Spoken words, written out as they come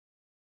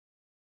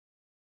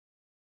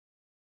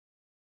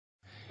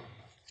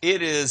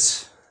It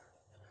is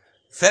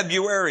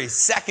February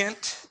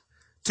 2nd,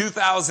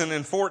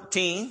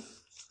 2014.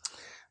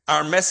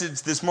 Our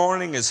message this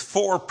morning is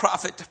Four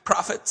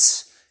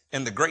Prophets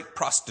and the Great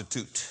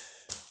Prostitute.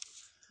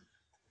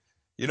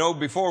 You know,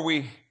 before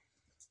we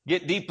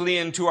get deeply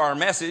into our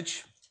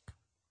message,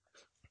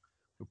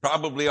 we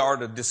probably are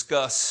to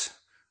discuss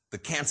the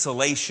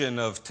cancellation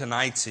of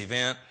tonight's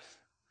event.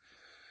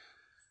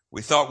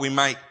 We thought we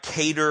might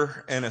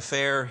cater an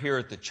affair here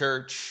at the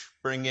church,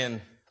 bring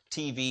in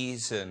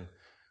TVs and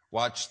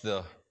watch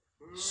the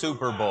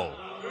Super Bowl.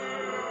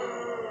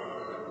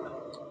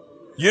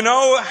 You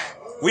know,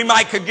 we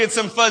might could get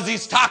some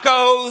Fuzzy's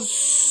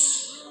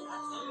tacos,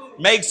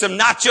 make some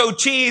nacho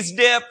cheese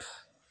dip,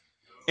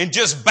 and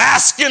just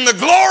bask in the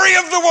glory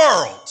of the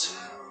world.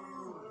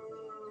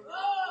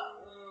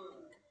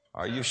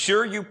 Are you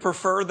sure you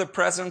prefer the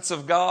presence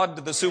of God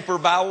to the super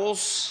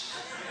bowels?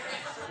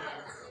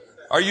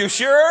 Are you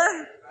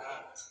sure?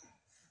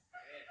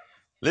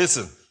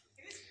 Listen,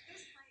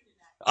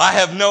 I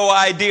have no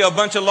idea. A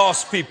bunch of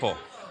lost people.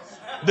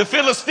 The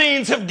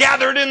Philistines have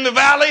gathered in the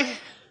valley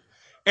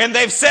and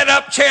they've set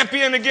up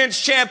champion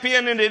against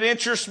champion, and it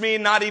interests me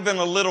not even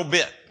a little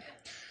bit.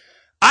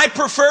 I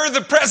prefer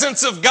the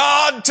presence of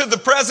God to the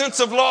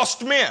presence of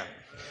lost men.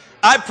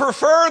 I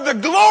prefer the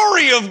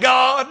glory of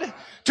God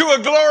to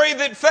a glory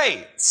that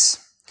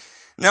fades.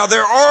 Now,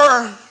 there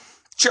are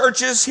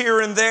churches here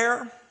and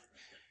there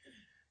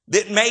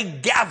that may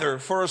gather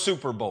for a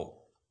Super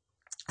Bowl,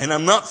 and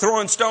I'm not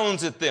throwing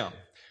stones at them.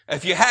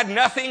 If you had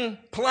nothing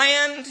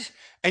planned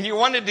and you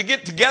wanted to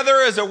get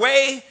together as a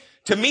way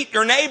to meet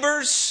your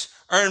neighbors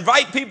or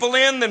invite people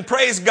in, then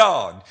praise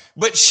God.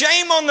 But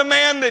shame on the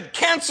man that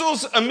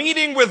cancels a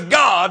meeting with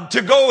God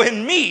to go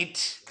and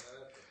meet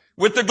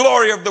with the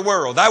glory of the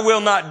world. I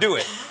will not do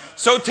it.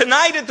 So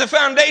tonight at the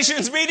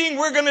Foundations meeting,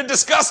 we're going to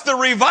discuss the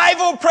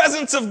revival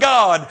presence of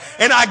God.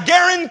 And I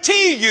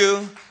guarantee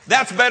you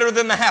that's better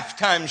than the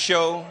halftime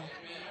show.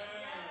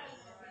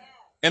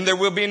 And there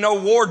will be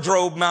no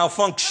wardrobe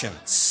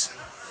malfunctions.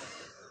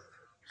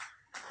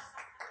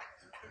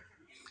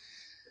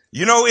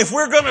 You know, if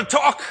we're going to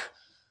talk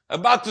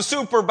about the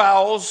Super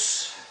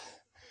Bowls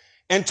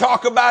and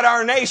talk about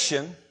our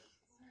nation,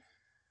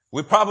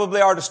 we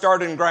probably ought to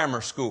start in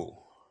grammar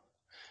school.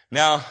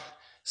 Now,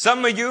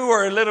 some of you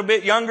are a little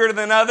bit younger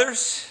than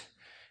others,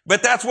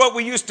 but that's what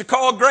we used to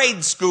call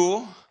grade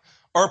school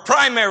or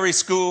primary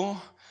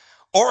school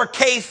or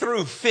K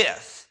through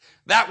 5th.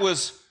 That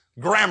was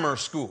grammar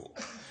school.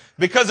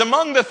 Because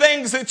among the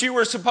things that you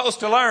were supposed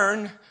to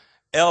learn,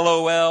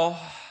 LOL,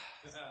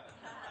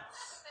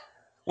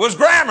 was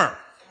grammar.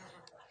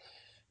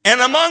 And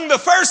among the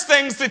first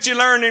things that you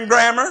learn in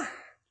grammar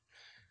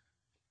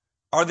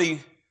are the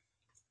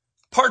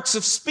parts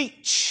of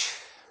speech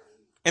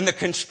and the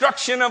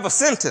construction of a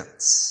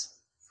sentence.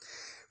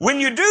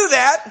 When you do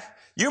that,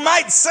 you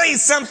might say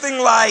something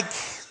like,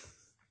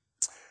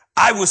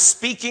 I was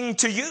speaking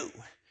to you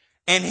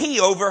and he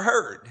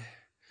overheard.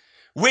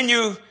 When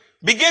you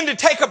begin to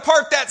take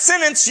apart that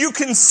sentence, you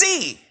can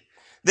see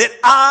that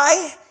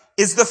I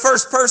is the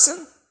first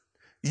person,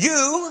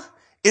 you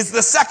is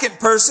the second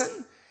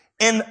person,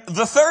 and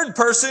the third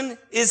person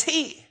is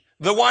he,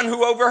 the one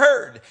who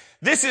overheard.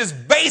 This is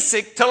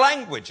basic to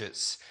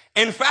languages.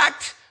 In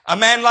fact, a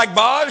man like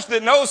Baj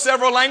that knows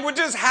several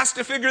languages has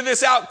to figure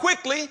this out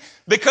quickly,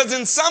 because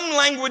in some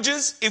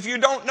languages, if you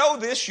don't know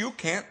this, you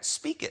can't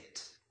speak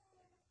it.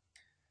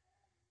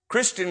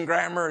 Christian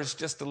grammar is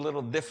just a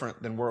little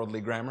different than worldly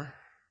grammar.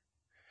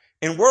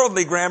 In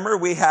worldly grammar,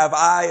 we have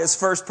I as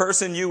first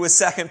person, you as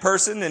second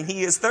person, and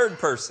he as third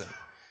person.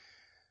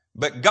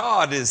 But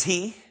God is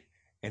he,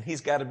 and he's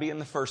got to be in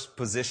the first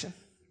position.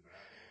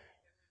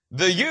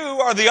 The you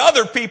are the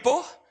other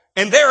people,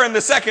 and they're in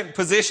the second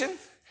position.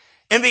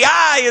 And the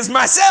I is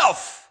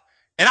myself,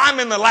 and I'm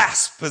in the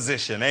last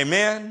position.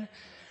 Amen.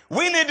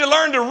 We need to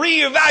learn to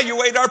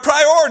reevaluate our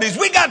priorities.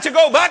 We got to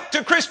go back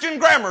to Christian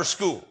grammar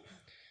school.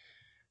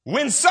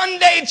 When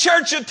Sunday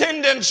church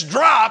attendance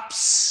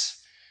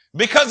drops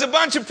because a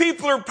bunch of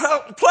people are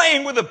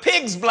playing with a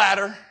pig's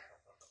bladder,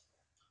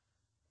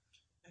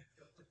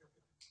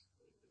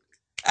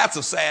 that's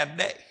a sad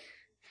day.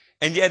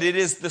 And yet it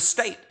is the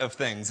state of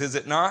things, is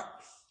it not?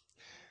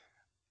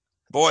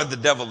 Boy, the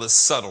devil is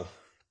subtle.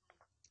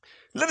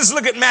 Let us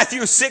look at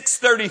Matthew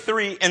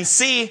 6:33 and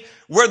see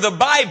where the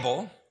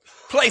Bible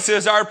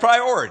places our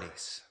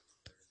priorities.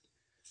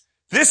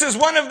 This is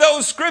one of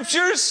those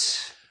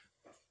scriptures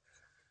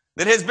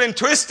that has been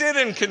twisted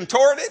and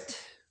contorted.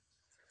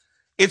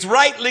 It's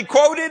rightly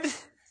quoted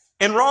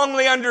and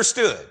wrongly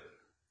understood.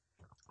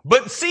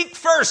 But seek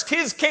first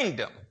his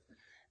kingdom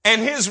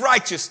and his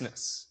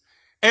righteousness,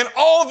 and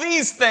all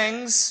these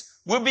things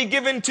will be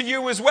given to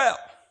you as well.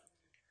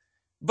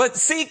 But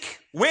seek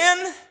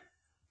when?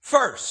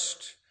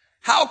 First.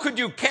 How could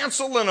you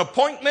cancel an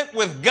appointment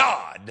with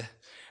God?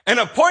 An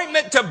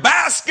appointment to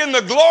bask in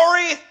the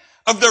glory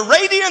of the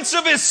radiance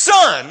of his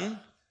Son,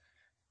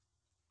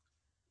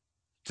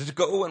 to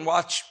go and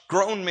watch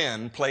grown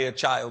men play a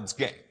child's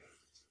game?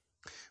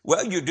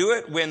 Well, you do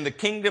it when the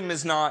kingdom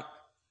is not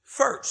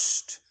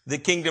first. The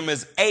kingdom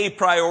is a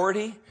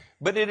priority,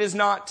 but it is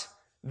not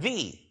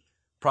the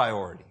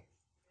priority.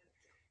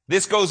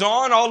 This goes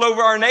on all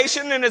over our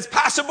nation, and it's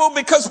possible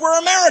because we're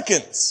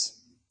Americans.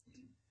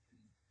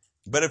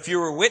 But if you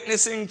were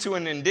witnessing to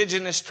an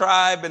indigenous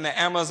tribe in the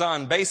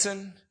Amazon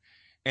basin,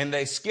 and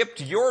they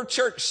skipped your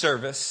church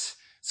service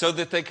so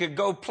that they could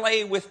go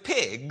play with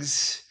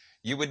pigs,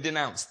 you would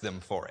denounce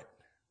them for it.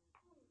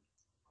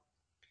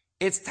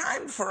 It's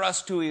time for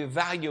us to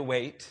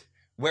evaluate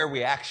where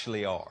we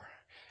actually are.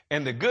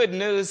 And the good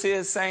news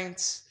is,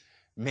 saints,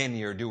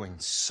 many are doing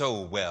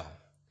so well.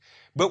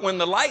 But when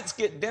the lights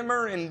get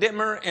dimmer and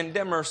dimmer and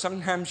dimmer,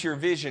 sometimes your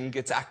vision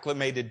gets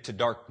acclimated to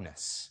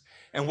darkness.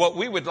 And what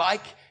we would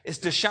like is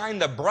to shine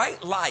the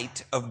bright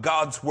light of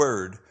God's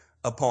word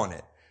upon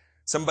it.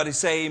 Somebody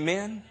say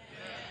amen. Amen.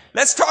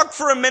 Let's talk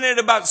for a minute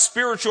about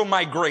spiritual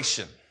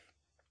migration.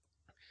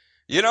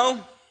 You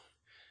know,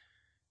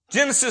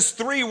 Genesis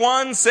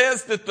 3:1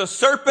 says that the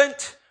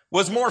serpent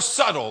was more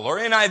subtle, or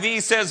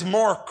NIV says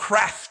more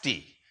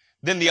crafty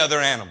than the other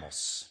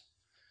animals.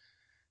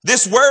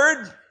 This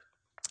word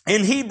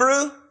in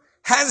Hebrew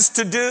has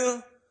to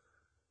do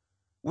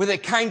with a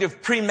kind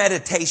of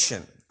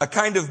premeditation, a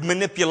kind of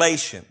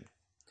manipulation.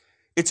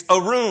 It's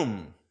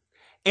arum.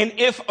 And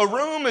if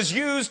arum is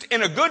used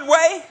in a good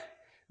way,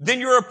 then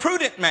you're a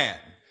prudent man.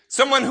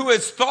 Someone who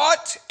has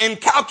thought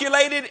and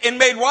calculated and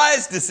made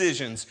wise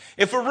decisions.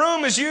 If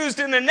arum is used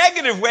in a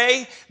negative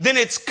way, then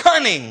it's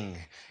cunning.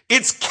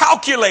 It's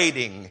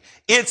calculating.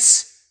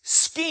 It's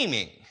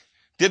scheming.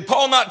 Did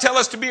Paul not tell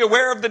us to be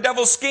aware of the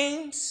devil's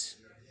schemes?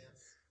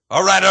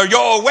 All right, are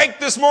y'all awake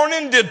this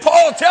morning? Did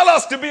Paul tell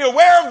us to be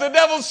aware of the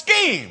devil's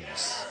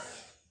schemes?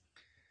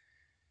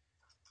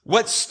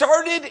 What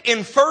started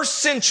in first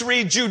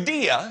century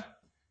Judea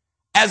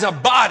as a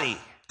body,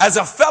 as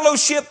a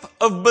fellowship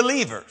of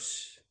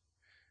believers,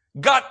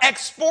 got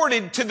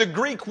exported to the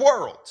Greek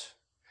world.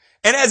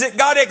 And as it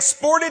got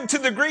exported to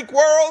the Greek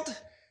world,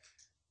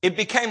 it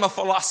became a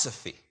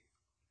philosophy.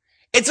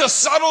 It's a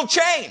subtle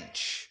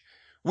change.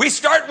 We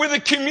start with a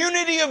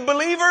community of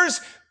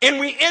believers and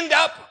we end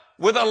up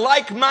with a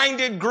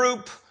like-minded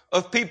group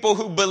of people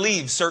who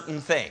believe certain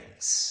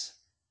things.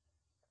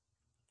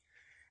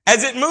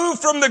 As it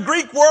moved from the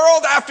Greek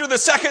world after the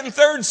 2nd and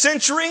 3rd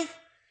century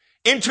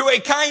into a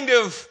kind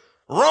of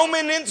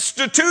Roman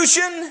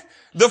institution,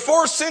 the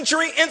 4th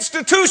century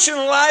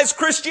institutionalized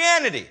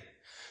Christianity.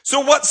 So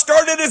what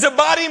started as a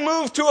body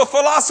moved to a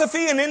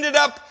philosophy and ended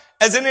up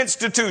as an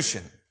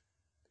institution.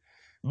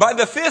 By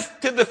the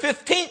 5th to the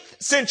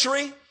 15th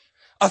century,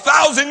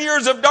 1,000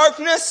 years of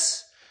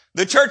darkness,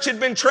 the church had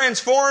been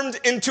transformed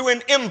into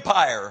an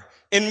empire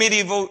in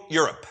medieval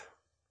Europe.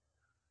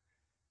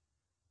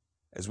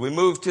 As we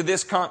move to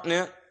this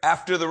continent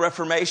after the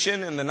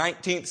Reformation in the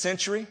 19th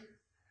century,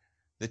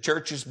 the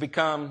church has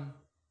become,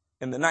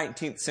 in the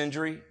 19th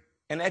century,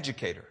 an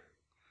educator.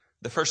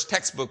 The first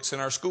textbooks in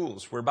our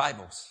schools were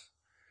Bibles.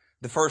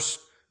 The first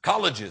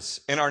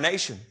colleges in our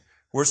nation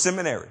were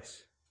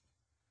seminaries.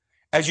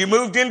 As you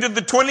moved into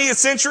the 20th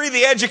century,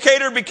 the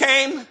educator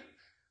became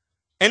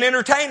an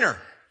entertainer.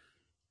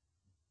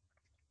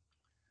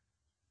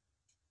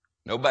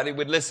 Nobody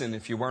would listen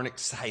if you weren't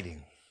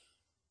exciting.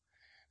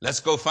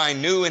 Let's go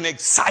find new and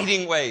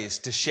exciting ways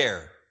to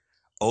share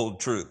old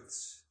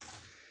truths.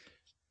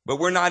 But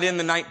we're not in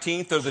the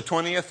 19th or the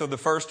 20th or the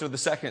 1st or the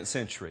 2nd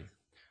century.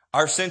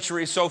 Our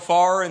century so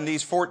far in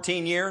these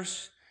 14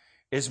 years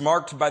is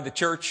marked by the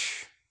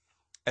church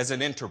as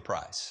an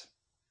enterprise.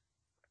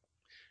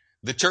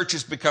 The church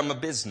has become a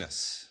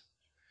business.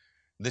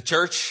 The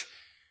church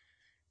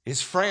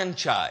is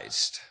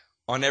franchised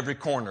on every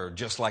corner,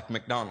 just like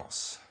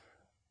McDonald's.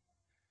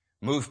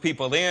 Move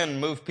people in,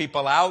 move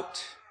people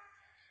out,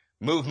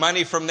 move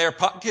money from their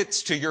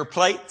pockets to your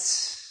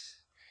plates.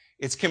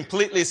 It's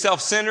completely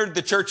self-centered.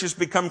 The church has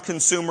become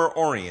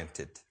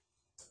consumer-oriented.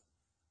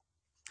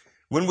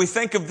 When we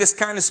think of this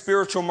kind of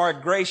spiritual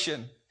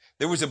migration,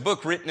 there was a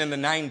book written in the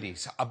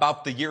 90s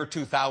about the year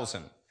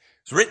 2000.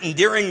 It's written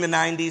during the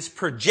 90s,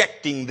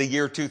 projecting the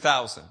year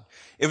 2000.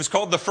 It was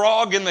called The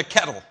Frog in the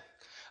Kettle.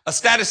 A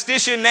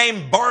statistician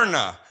named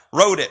Barna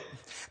wrote it.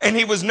 And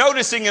he was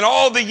noticing in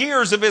all the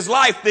years of his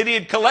life that he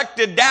had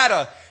collected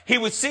data, he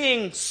was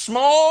seeing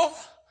small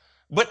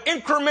but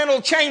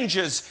incremental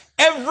changes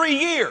every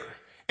year.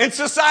 And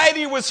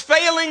society was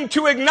failing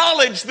to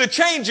acknowledge the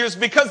changes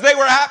because they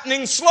were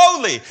happening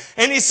slowly.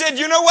 And he said,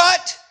 you know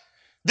what?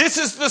 This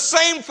is the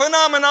same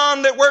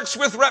phenomenon that works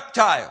with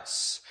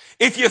reptiles.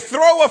 If you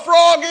throw a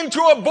frog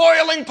into a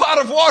boiling pot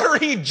of water,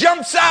 he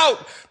jumps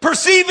out,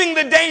 perceiving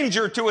the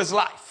danger to his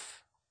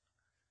life.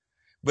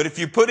 But if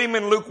you put him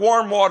in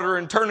lukewarm water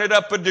and turn it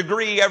up a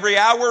degree every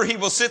hour, he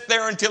will sit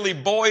there until he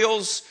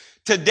boils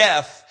to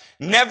death,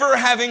 never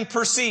having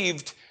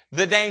perceived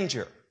the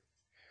danger.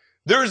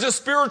 There's a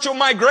spiritual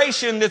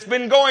migration that's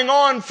been going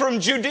on from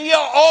Judea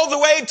all the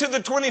way to the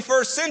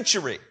 21st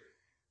century.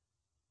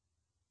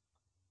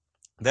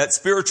 That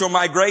spiritual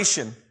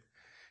migration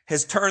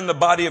has turned the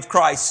body of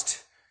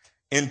Christ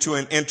into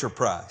an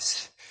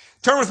enterprise.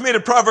 Turn with me to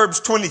Proverbs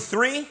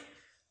 23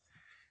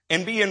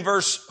 and be in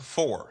verse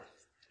 4.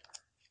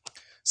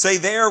 Say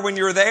there when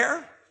you're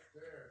there.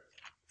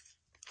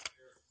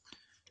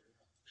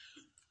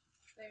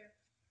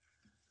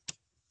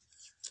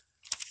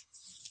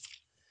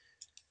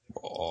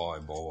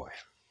 Boy.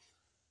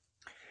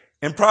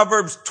 In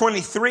Proverbs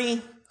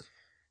 23,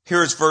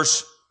 here's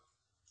verse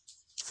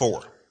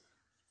 4.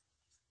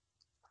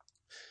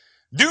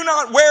 Do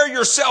not wear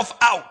yourself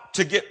out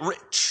to get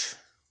rich.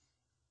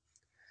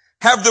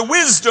 Have the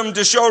wisdom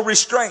to show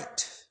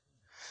restraint.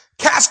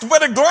 Cast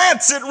but a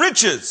glance at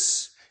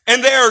riches,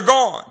 and they are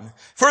gone.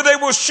 For they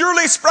will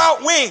surely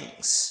sprout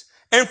wings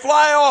and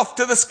fly off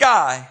to the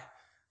sky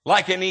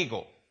like an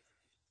eagle.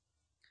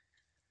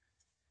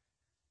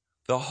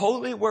 The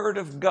holy word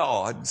of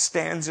God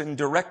stands in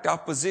direct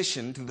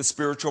opposition to the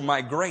spiritual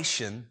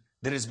migration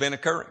that has been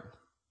occurring.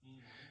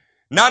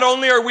 Not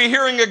only are we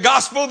hearing a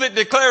gospel that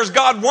declares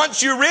God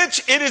wants you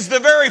rich, it is the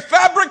very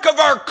fabric of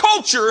our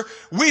culture.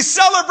 We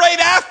celebrate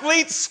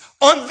athletes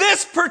on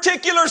this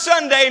particular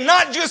Sunday,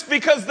 not just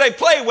because they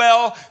play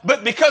well,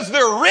 but because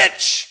they're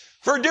rich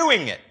for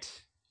doing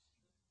it.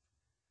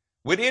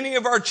 Would any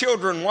of our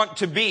children want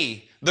to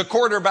be the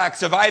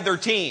quarterbacks of either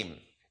team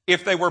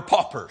if they were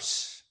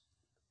paupers?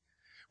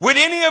 Would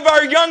any of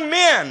our young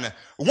men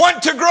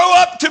want to grow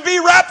up to be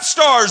rap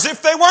stars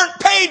if they weren't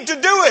paid to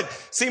do it?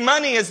 See,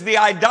 money is the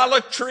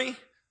idolatry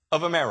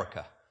of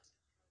America.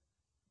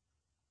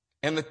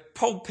 And the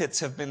pulpits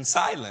have been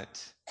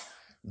silent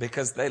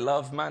because they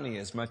love money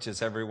as much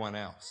as everyone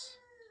else.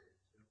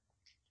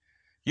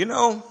 You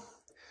know,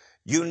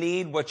 you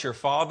need what your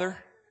Father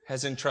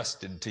has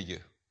entrusted to you.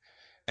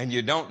 And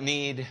you don't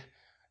need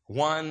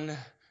one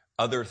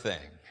other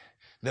thing.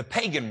 The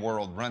pagan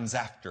world runs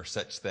after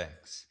such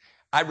things.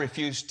 I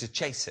refuse to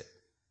chase it.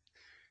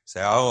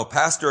 Say, oh,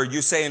 Pastor, are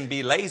you saying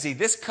be lazy?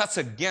 This cuts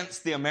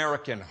against the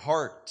American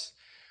heart.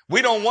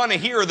 We don't want to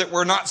hear that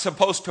we're not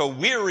supposed to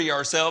weary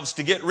ourselves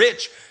to get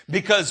rich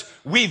because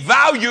we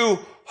value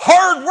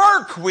hard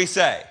work, we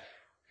say.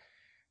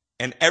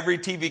 And every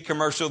TV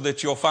commercial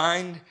that you'll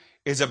find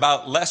is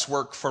about less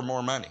work for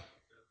more money.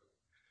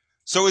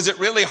 So is it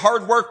really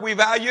hard work we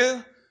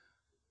value?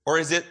 Or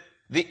is it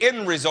the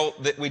end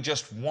result that we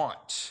just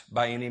want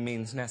by any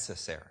means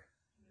necessary?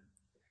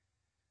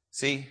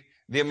 See,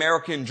 the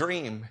American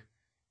dream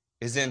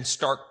is in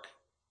stark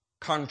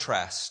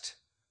contrast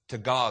to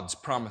God's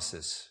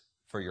promises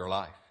for your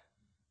life.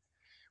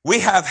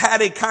 We have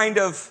had a kind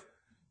of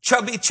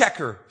Chubby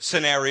Checker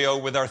scenario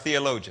with our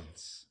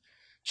theologians.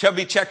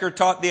 Chubby Checker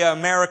taught the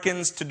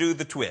Americans to do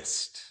the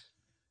twist.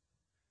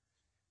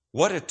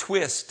 What a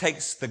twist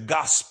takes the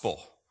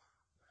gospel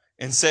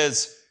and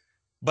says,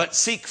 but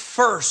seek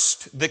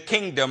first the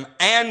kingdom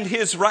and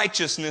his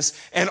righteousness,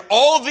 and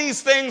all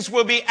these things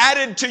will be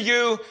added to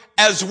you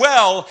as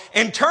well,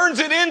 and turns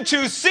it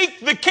into seek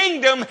the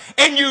kingdom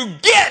and you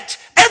get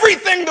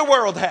everything the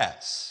world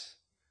has.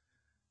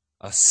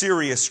 A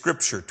serious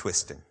scripture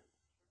twisting.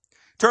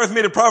 Turn with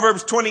me to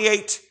Proverbs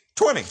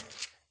 28:20.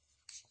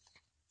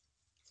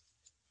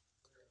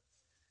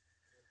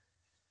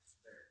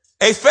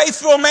 A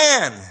faithful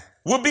man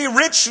will be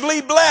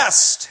richly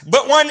blessed,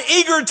 but one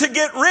eager to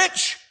get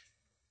rich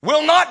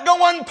will not go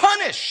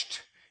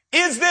unpunished.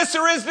 Is this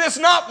or is this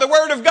not the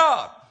word of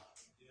God?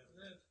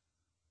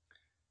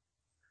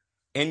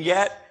 And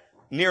yet,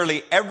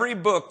 nearly every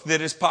book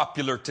that is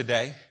popular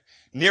today,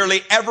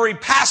 nearly every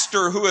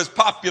pastor who is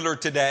popular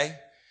today,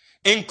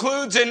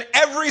 includes in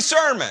every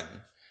sermon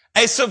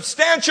a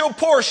substantial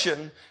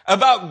portion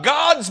about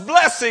God's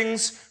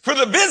blessings for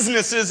the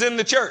businesses in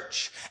the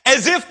church.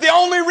 As if the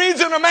only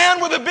reason a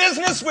man with a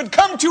business would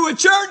come to a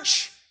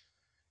church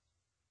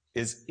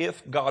is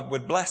if God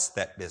would bless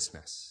that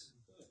business.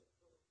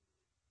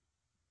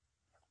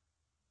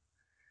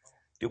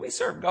 Do we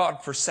serve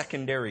God for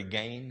secondary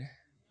gain?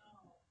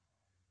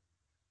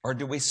 Or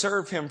do we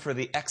serve him for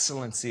the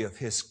excellency of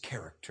his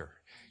character,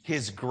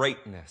 his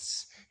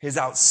greatness, his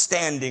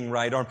outstanding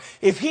right arm?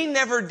 If he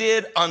never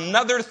did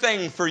another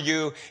thing for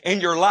you in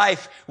your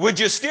life, would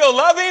you still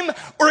love him?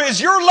 Or is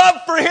your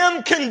love for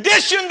him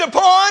conditioned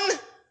upon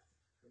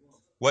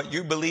what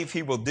you believe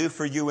he will do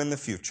for you in the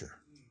future?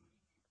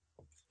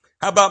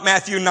 How about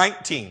Matthew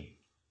 19?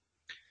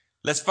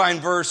 Let's find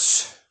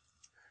verse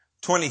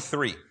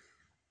 23.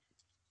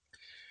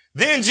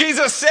 Then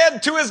Jesus said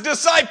to his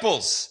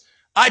disciples,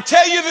 I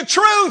tell you the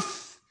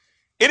truth,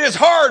 it is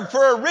hard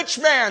for a rich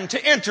man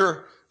to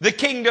enter the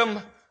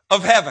kingdom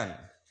of heaven.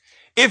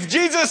 If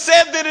Jesus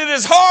said that it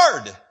is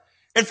hard,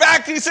 in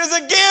fact, he says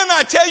again,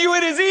 I tell you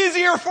it is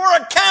easier for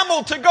a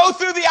camel to go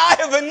through the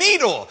eye of a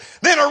needle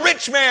than a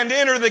rich man to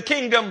enter the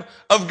kingdom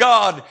of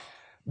God.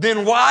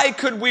 Then why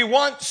could we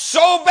want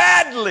so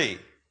badly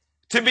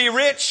to be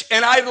rich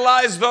and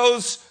idolize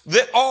those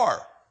that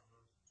are?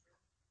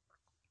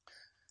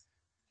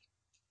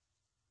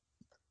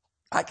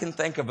 I can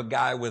think of a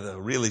guy with a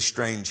really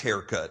strange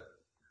haircut.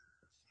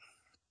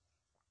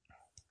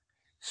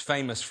 He's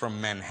famous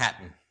from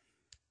Manhattan.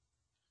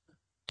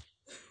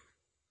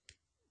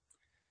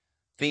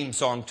 Theme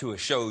song to a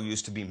show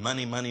used to be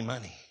Money, Money,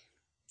 Money.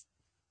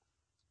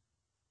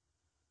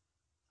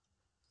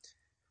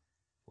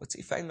 What's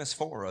he famous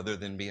for other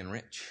than being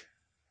rich?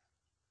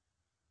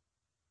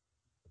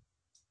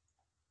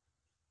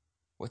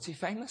 What's he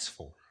famous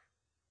for?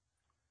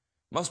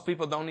 Most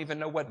people don't even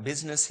know what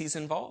business he's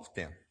involved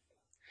in.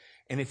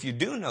 And if you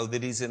do know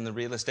that he's in the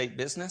real estate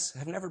business,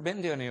 have never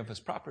been to any of his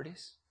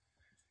properties.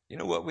 You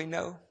know what we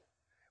know?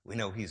 We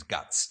know he's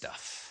got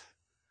stuff.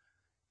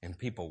 And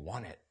people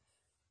want it.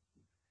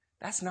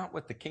 That's not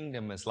what the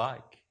kingdom is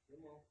like.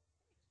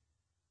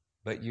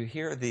 But you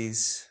hear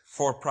these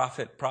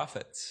for-profit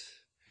prophets,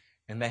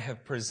 and they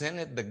have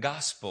presented the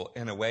gospel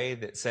in a way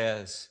that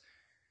says,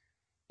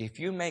 if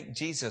you make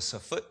Jesus a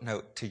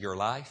footnote to your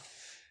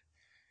life,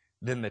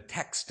 then the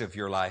text of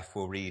your life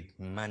will read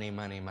money,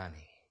 money,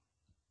 money.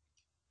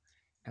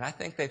 And I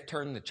think they've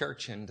turned the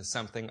church into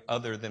something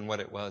other than what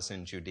it was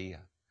in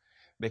Judea,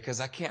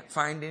 because I can't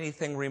find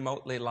anything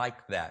remotely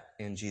like that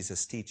in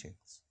Jesus'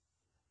 teachings.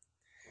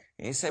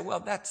 And you say,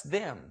 well, that's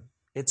them.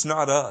 It's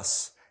not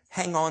us.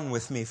 Hang on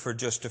with me for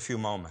just a few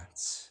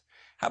moments.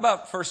 How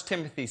about 1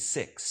 Timothy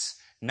 6,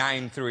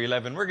 9 through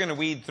 11? We're going to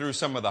weed through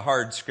some of the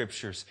hard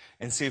scriptures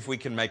and see if we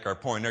can make our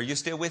point. Are you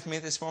still with me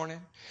this morning?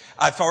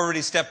 I've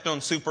already stepped on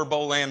Super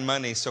Bowl land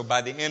money, so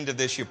by the end of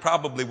this, you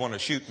probably want to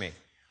shoot me.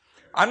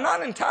 I'm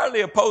not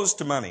entirely opposed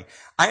to money.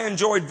 I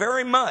enjoyed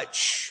very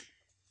much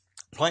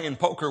playing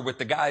poker with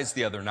the guys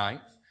the other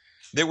night.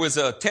 There was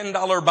a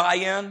 $10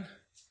 buy-in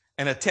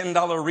and a $10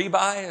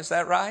 rebuy. Is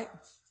that right?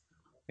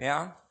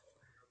 Yeah.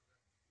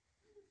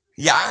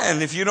 Yeah,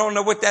 and if you don't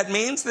know what that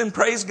means, then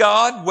praise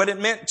God. What it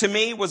meant to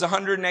me was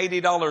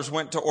 $180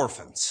 went to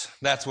orphans.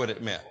 That's what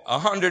it meant.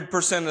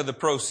 100% of the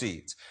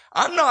proceeds.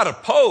 I'm not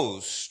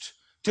opposed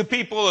to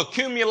people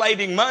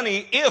accumulating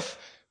money if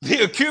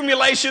the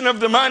accumulation of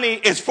the money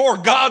is for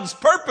God's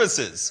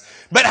purposes.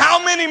 But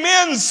how many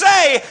men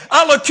say,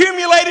 I'll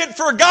accumulate it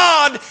for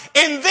God,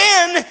 and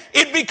then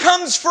it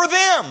becomes for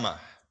them?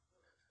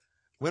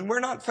 When we're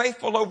not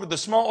faithful over the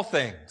small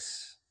things,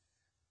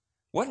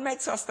 what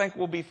makes us think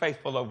we'll be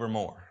faithful over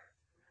more?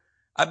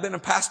 I've been a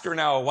pastor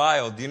now a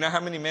while. Do you know how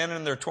many men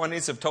in their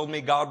 20s have told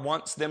me God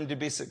wants them to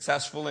be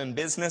successful in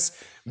business?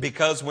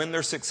 Because when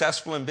they're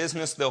successful in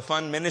business, they'll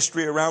fund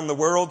ministry around the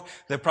world.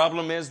 The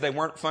problem is they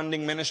weren't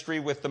funding ministry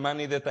with the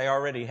money that they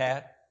already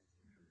had.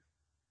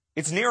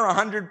 It's near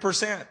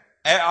 100%.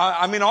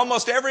 I mean,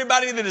 almost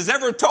everybody that has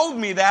ever told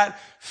me that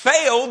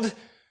failed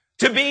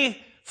to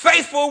be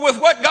faithful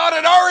with what God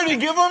had already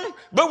given them,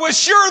 but was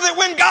sure that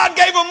when God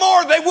gave them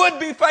more, they would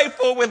be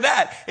faithful with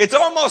that. It's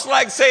almost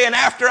like saying,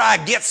 after I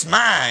gets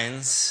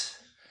mines,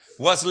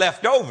 what's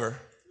left over,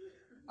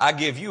 I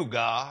give you,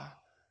 God.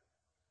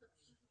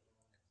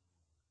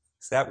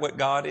 Is that what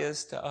God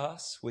is to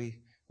us? We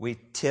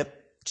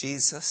tip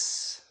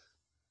Jesus.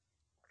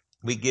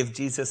 We give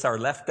Jesus our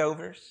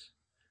leftovers.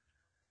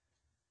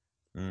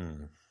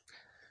 In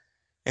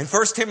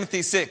 1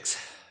 Timothy 6,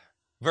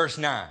 verse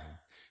 9,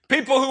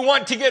 people who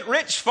want to get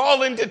rich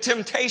fall into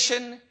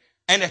temptation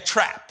and a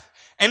trap,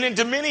 and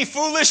into many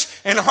foolish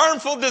and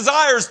harmful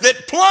desires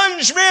that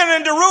plunge men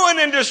into ruin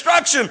and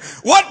destruction.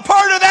 What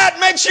part of that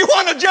makes you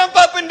want to jump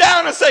up and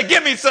down and say,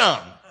 give me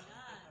some?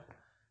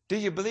 Do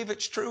you believe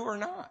it's true or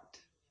not?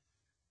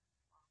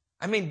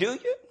 I mean, do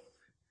you?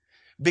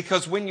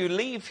 Because when you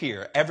leave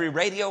here, every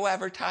radio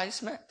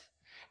advertisement,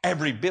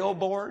 every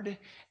billboard,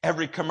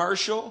 every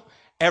commercial,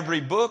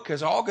 every book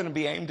is all going to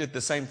be aimed at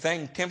the same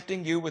thing,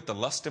 tempting you with the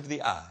lust of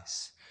the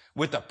eyes,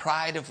 with the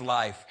pride of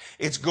life.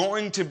 It's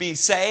going to be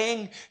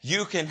saying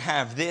you can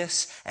have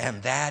this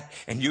and that,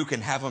 and you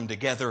can have them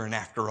together, and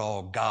after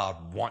all,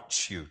 God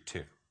wants you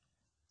to.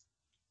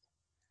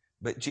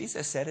 But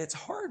Jesus said it's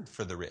hard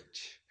for the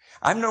rich.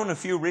 I've known a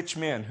few rich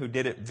men who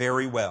did it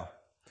very well.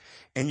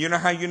 And you know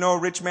how you know a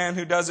rich man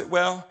who does it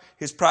well?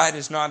 His pride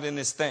is not in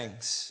his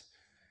things.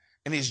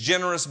 And he's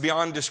generous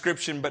beyond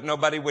description, but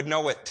nobody would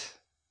know it.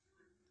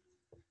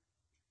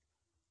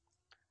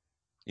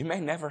 You may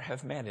never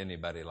have met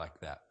anybody like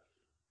that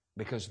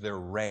because they're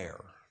rare.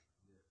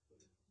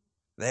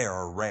 They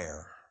are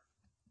rare.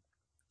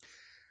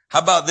 How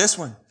about this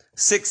one?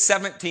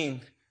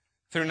 6:17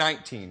 through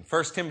 19.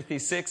 1 Timothy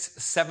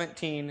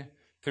 6:17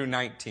 through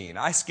 19.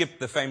 I skipped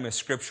the famous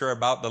scripture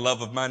about the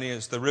love of money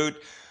as the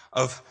root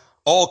of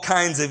all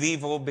kinds of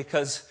evil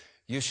because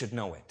you should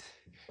know it.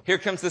 Here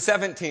comes the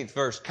 17th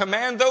verse.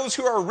 Command those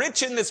who are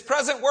rich in this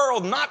present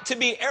world not to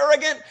be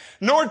arrogant,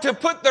 nor to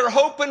put their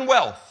hope in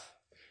wealth,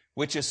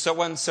 which is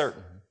so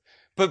uncertain,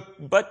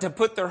 but to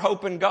put their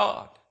hope in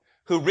God,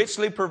 who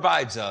richly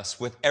provides us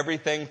with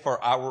everything for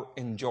our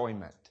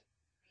enjoyment.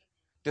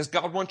 Does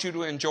God want you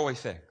to enjoy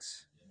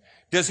things?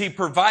 Does He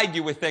provide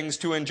you with things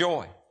to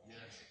enjoy?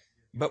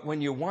 But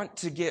when you want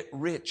to get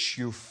rich,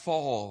 you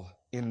fall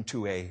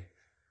into a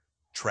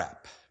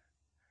trap.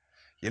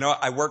 You know,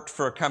 I worked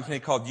for a company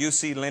called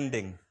UC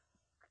Lending,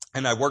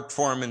 and I worked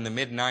for them in the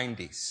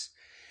mid-90s.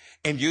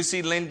 And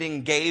UC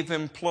Lending gave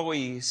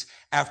employees,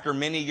 after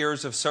many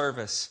years of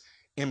service,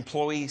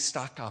 employee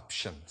stock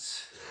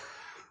options.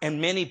 And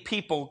many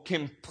people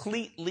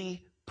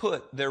completely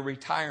put their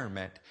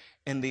retirement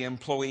in the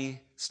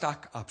employee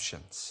stock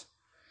options.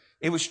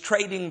 It was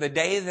trading the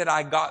day that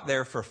I got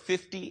there for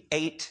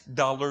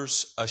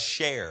 $58 a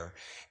share.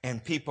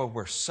 And people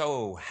were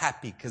so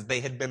happy because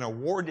they had been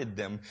awarded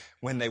them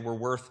when they were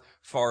worth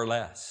far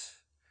less.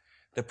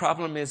 The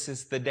problem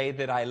is the day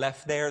that I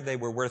left there, they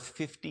were worth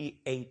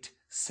 58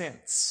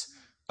 cents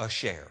a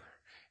share.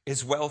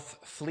 Is wealth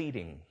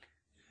fleeting?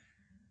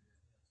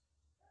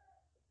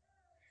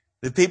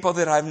 The people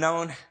that I've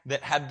known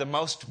that had the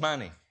most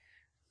money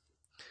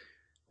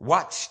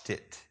watched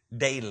it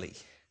daily.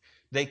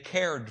 They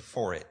cared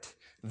for it.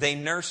 They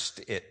nursed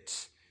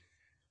it.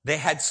 They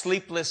had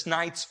sleepless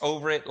nights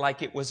over it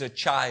like it was a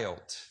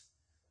child.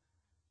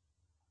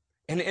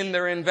 And in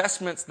their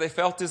investments, they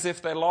felt as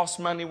if they lost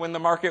money when the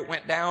market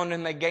went down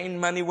and they gained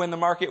money when the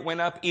market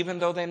went up, even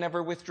though they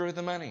never withdrew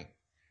the money.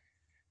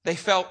 They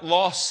felt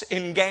loss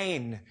in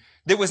gain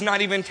that was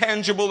not even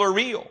tangible or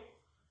real.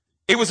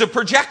 It was a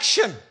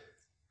projection.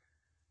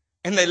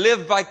 And they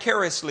lived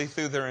vicariously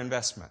through their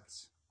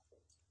investments.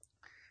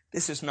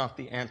 This is not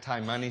the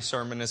anti-money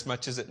sermon as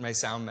much as it may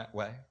sound that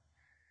way.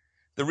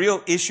 The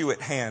real issue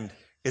at hand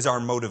is our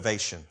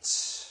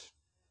motivations.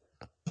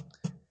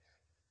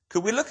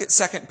 Could we look at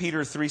 2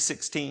 Peter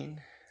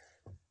 3:16?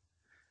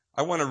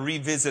 I want to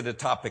revisit a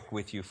topic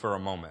with you for a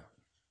moment.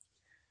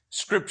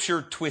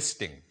 Scripture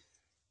twisting.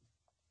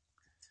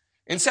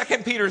 In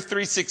 2 Peter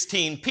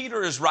 3:16,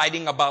 Peter is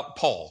writing about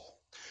Paul.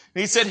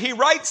 And he said he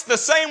writes the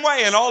same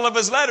way in all of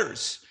his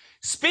letters,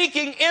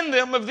 speaking in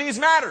them of these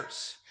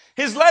matters.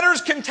 His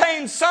letters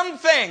contain some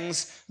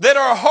things that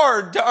are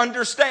hard to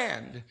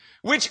understand,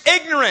 which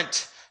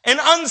ignorant and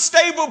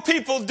unstable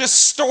people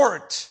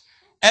distort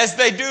as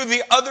they do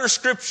the other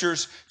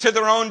scriptures to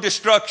their own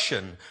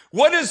destruction.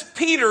 What does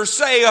Peter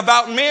say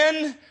about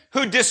men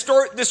who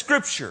distort the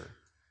scripture?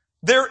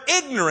 They're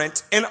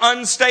ignorant and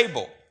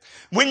unstable.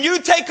 When you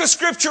take a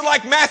scripture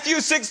like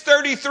Matthew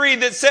 6:33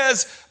 that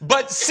says,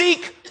 but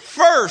seek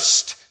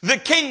first the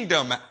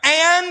kingdom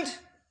and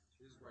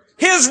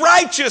his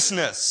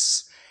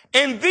righteousness,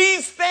 and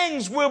these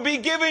things will be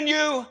given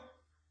you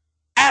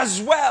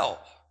as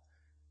well.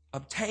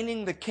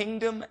 Obtaining the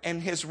kingdom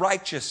and his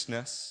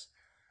righteousness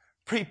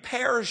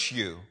prepares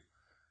you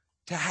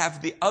to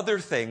have the other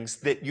things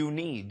that you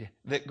need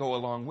that go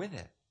along with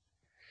it.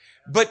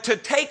 But to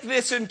take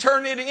this and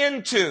turn it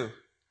into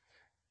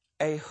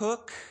a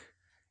hook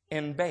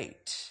and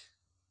bait.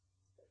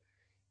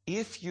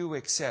 If you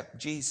accept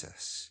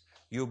Jesus,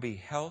 you'll be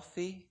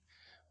healthy,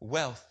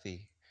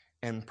 wealthy,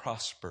 and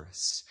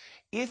prosperous.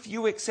 If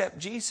you accept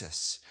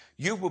Jesus,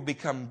 you will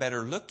become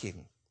better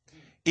looking.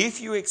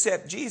 If you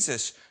accept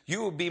Jesus,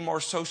 you will be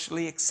more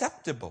socially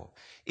acceptable.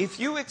 If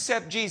you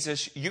accept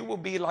Jesus, you will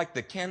be like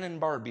the Ken and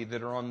Barbie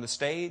that are on the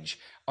stage,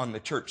 on the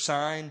church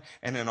sign,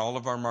 and in all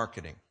of our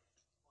marketing.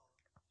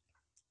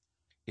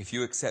 If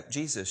you accept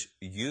Jesus,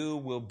 you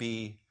will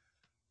be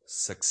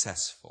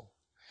successful.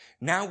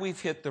 Now we've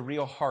hit the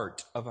real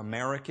heart of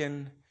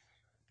American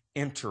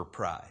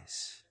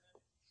enterprise.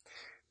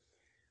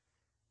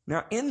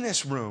 Now in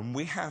this room,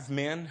 we have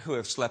men who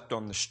have slept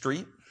on the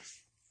street,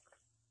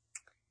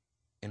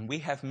 and we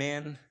have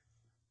men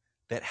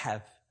that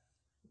have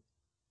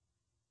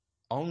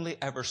only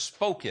ever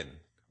spoken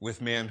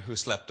with men who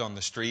slept on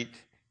the street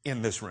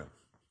in this room.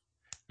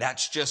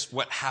 That's just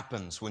what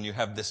happens when you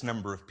have this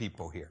number of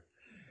people here.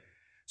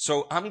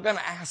 So I'm going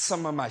to ask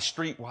some of my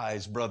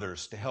streetwise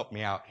brothers to help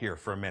me out here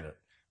for a minute.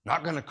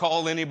 Not going to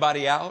call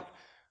anybody out.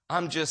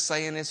 I'm just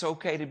saying it's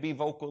okay to be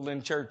vocal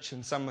in church,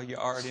 and some of you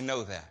already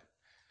know that.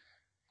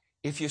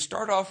 If you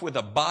start off with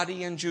a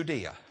body in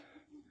Judea,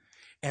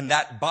 and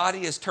that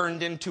body is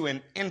turned into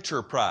an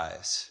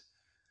enterprise,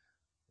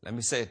 let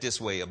me say it this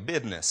way, a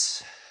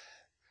business.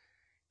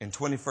 In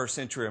 21st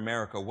century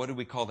America, what do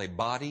we call a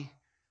body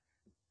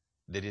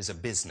that is a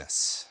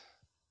business?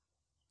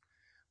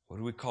 What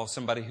do we call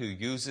somebody who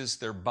uses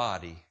their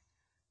body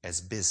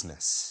as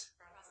business?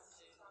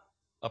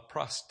 A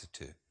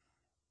prostitute.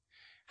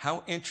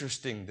 How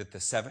interesting that the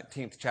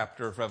 17th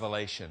chapter of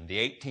Revelation, the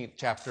 18th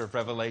chapter of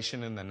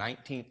Revelation, and the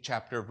 19th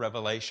chapter of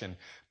Revelation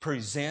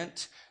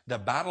present the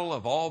battle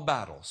of all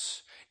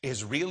battles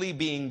is really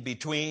being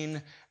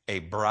between a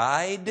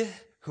bride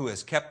who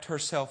has kept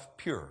herself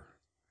pure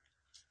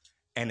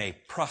and a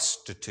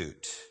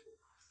prostitute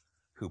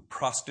who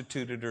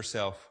prostituted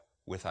herself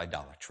with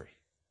idolatry.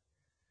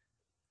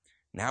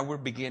 Now we're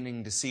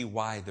beginning to see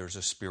why there's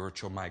a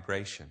spiritual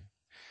migration.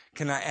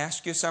 Can I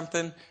ask you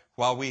something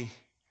while we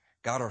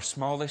got our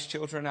smallest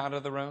children out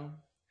of the room?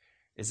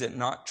 Is it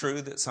not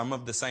true that some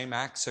of the same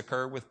acts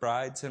occur with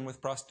brides and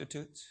with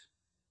prostitutes?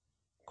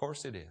 Of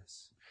course it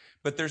is.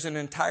 But there's an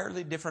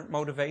entirely different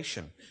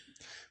motivation.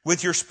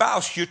 With your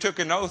spouse, you took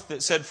an oath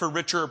that said for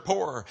richer or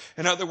poorer.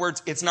 In other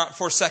words, it's not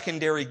for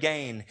secondary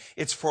gain.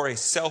 It's for a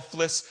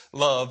selfless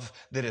love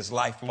that is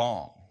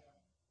lifelong.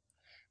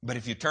 But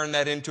if you turn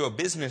that into a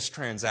business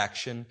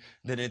transaction,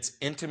 then its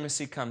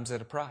intimacy comes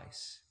at a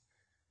price.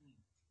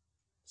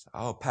 So,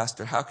 oh,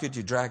 Pastor, how could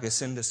you drag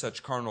us into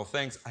such carnal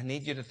things? I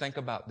need you to think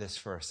about this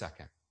for a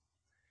second.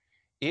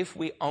 If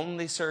we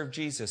only serve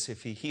Jesus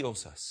if he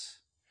heals us,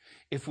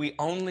 if we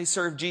only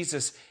serve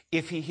Jesus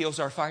if he heals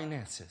our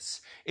finances.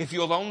 If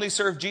you'll only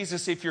serve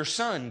Jesus if your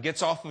son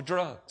gets off of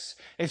drugs.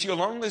 If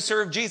you'll only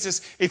serve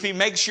Jesus if he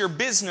makes your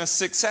business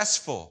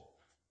successful.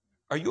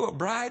 Are you a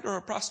bride or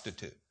a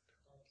prostitute?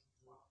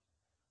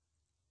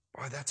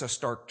 Boy, that's a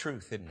stark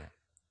truth, isn't it?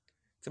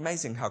 It's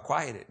amazing how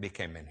quiet it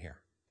became in here.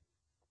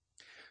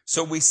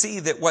 So we see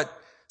that what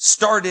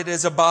started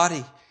as a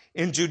body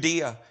in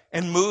Judea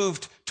and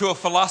moved to a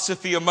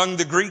philosophy among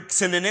the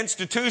Greeks and an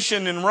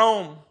institution in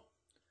Rome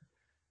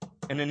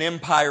and an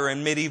empire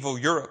in medieval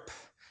Europe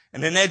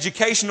and an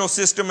educational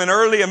system in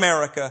early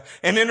America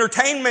and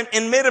entertainment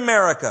in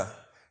mid-America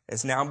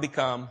has now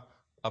become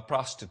a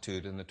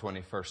prostitute in the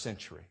 21st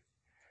century.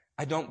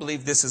 I don't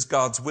believe this is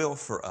God's will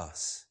for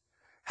us.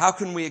 How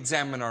can we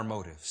examine our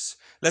motives?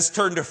 Let's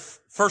turn to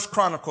 1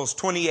 Chronicles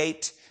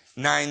 28,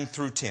 9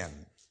 through 10.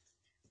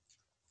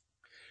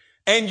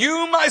 And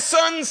you, my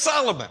son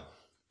Solomon,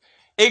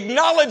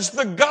 acknowledge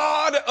the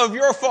God of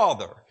your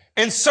father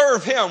and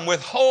serve him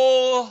with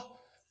wholehearted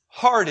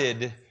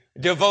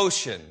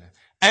devotion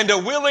and a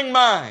willing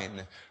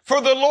mind.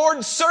 For the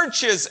Lord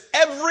searches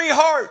every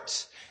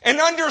heart and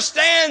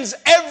understands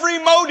every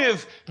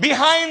motive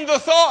behind the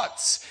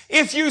thoughts.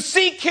 If you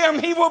seek him,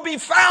 he will be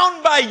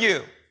found by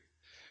you.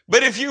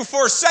 But if you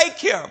forsake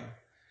him,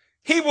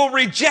 he will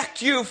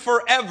reject you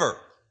forever.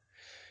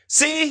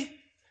 See,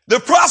 the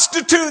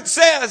prostitute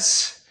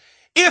says,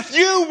 if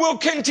you will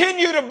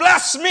continue to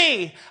bless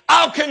me,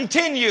 I'll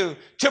continue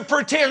to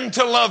pretend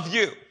to love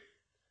you.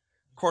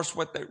 Of course,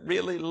 what they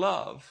really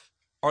love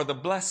are the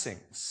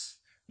blessings,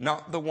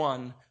 not the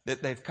one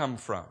that they've come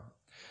from.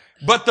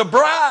 But the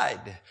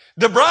bride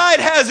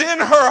has in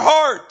her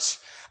heart,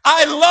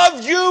 I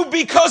love you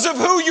because of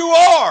who you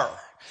are.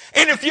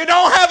 And if you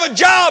don't have a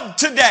job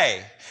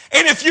today,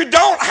 and if you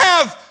don't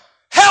have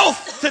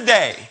health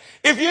today,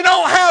 if you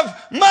don't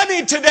have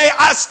money today,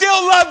 I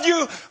still love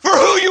you for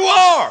who you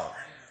are.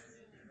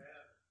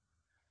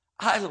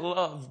 I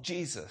love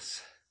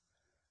Jesus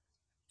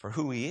for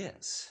who he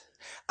is.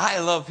 I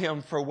love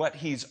him for what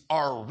he's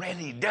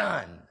already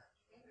done.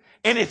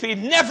 And if he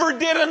never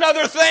did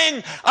another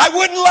thing, I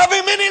wouldn't love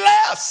him any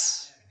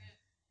less.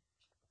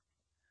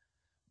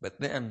 But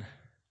then,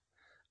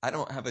 I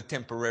don't have a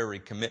temporary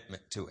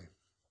commitment to him.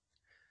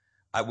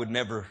 I would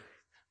never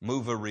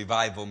move a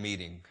revival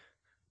meeting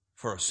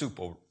for a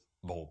Super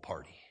Bowl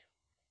party.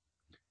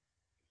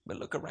 But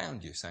look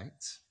around you,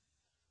 saints.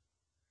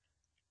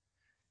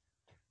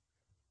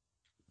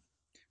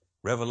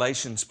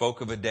 Revelation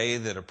spoke of a day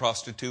that a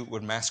prostitute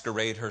would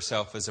masquerade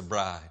herself as a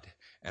bride,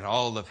 and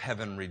all of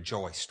heaven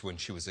rejoiced when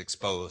she was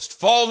exposed.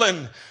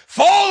 Fallen,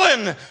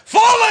 fallen,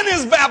 fallen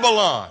is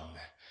Babylon.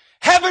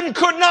 Heaven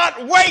could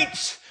not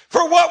wait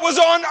for what was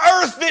on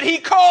earth that he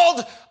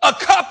called a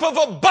cup of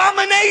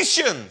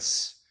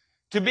abominations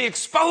to be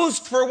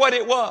exposed for what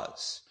it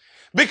was.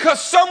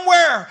 Because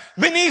somewhere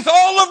beneath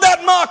all of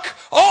that muck,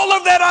 all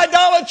of that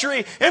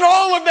idolatry, and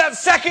all of that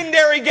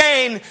secondary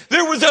gain,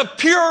 there was a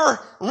pure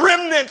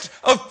remnant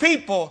of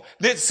people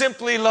that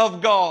simply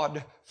loved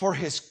God for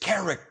his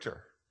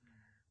character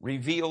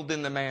revealed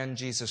in the man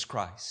Jesus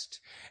Christ.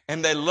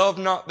 And they loved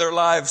not their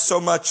lives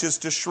so much as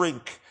to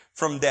shrink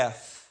from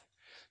death.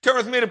 Turn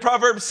with me to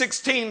Proverbs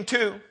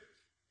 16:2.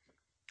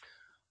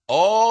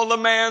 All a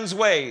man's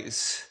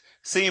ways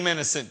seem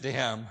innocent to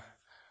him,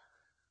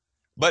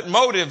 but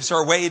motives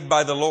are weighed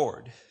by the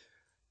Lord.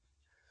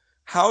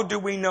 How do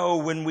we know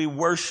when we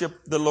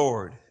worship the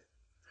Lord?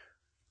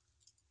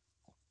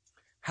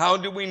 How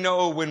do we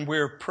know when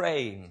we're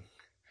praying?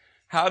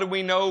 How do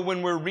we know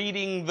when we're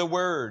reading the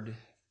Word?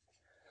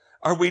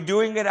 Are we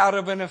doing it out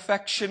of an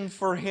affection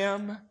for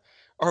him?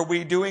 Or are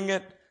we doing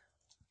it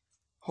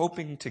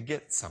hoping to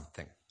get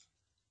something?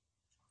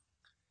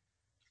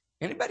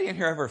 Anybody in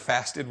here ever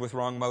fasted with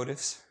wrong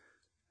motives?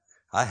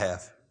 I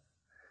have.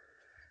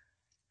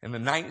 In the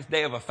 9th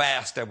day of a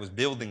fast, I was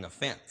building a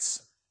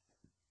fence.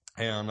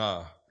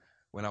 And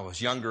when I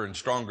was younger and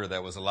stronger,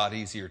 that was a lot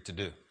easier to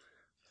do.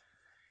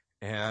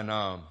 And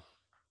I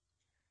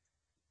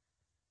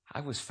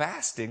was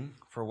fasting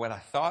for what I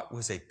thought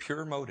was a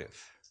pure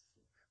motive.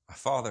 My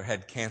father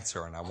had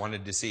cancer and I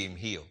wanted to see him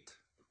healed.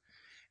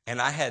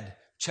 And I had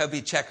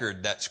chubby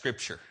checkered that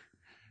scripture.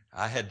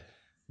 I had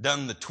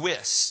done the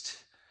twist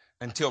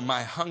until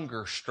my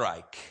hunger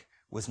strike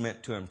was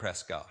meant to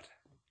impress God.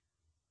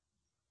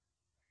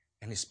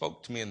 And he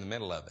spoke to me in the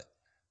middle of it.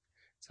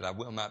 He said, I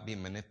will not be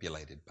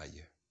manipulated by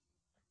you.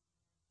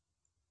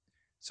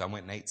 So I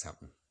went and ate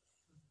something.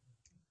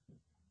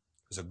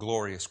 It was a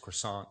glorious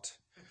croissant.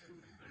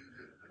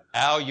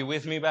 Al, you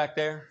with me back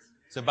there?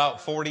 It's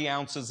about 40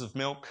 ounces of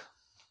milk.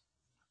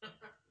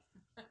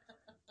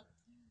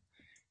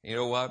 You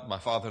know what? My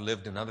father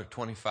lived another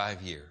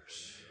 25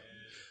 years.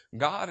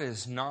 God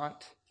is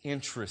not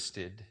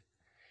interested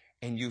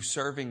in you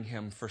serving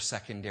him for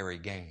secondary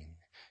gain.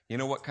 You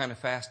know what kind of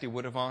fast he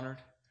would have honored?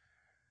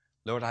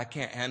 Lord, I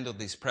can't handle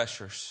these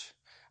pressures.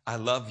 I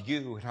love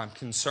you and I'm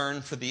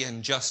concerned for the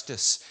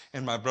injustice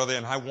in my brother,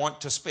 and I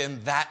want to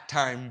spend that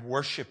time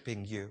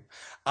worshiping you.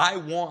 I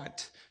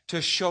want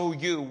to show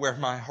you where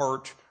my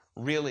heart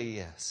really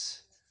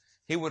is.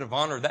 He would have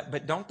honored that.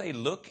 But don't they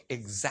look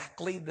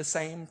exactly the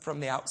same from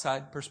the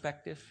outside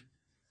perspective?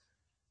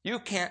 You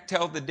can't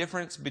tell the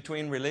difference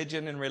between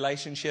religion and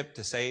relationship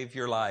to save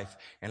your life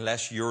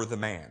unless you're the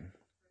man.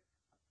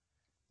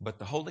 But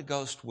the Holy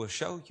Ghost will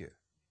show you.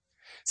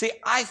 See,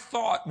 I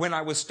thought when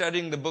I was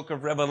studying the book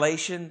of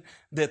Revelation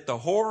that the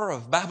whore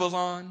of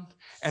Babylon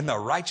and the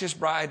righteous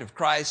bride of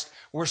Christ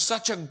were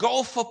such a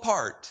gulf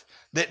apart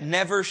that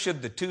never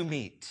should the two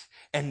meet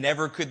and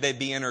never could they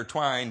be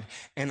intertwined.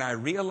 And I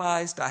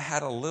realized I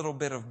had a little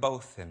bit of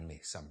both in me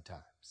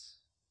sometimes.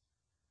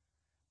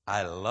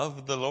 I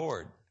love the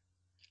Lord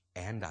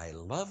and I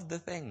love the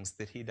things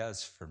that He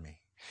does for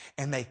me.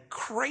 And they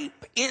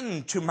creep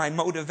into my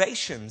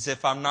motivations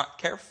if I'm not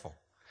careful.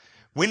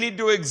 We need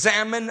to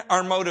examine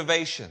our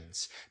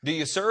motivations. Do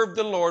you serve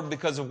the Lord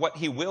because of what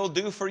He will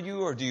do for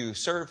you, or do you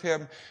serve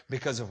Him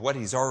because of what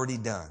He's already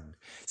done?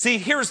 See,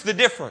 here's the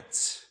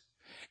difference.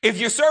 If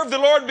you serve the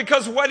Lord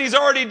because of what He's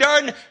already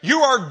done,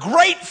 you are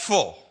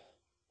grateful.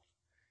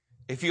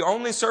 If you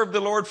only serve the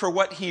Lord for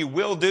what He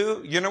will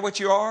do, you know what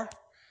you are?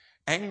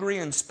 Angry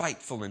and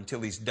spiteful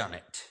until He's done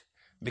it.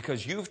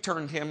 Because you've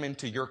turned Him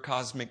into your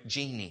cosmic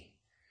genie,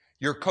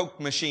 your Coke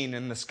machine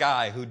in the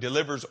sky who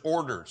delivers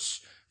orders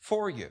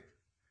for you.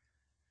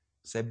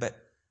 Say, but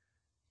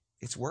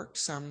it's worked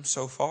some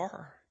so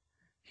far.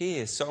 He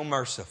is so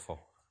merciful.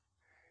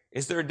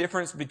 Is there a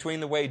difference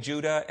between the way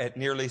Judah at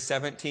nearly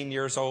 17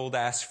 years old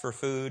asked for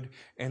food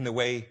and the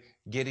way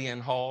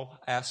Gideon Hall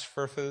asked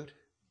for food?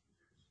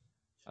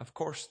 Of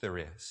course there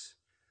is.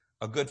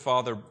 A good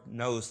father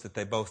knows that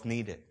they both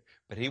need it,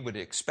 but he would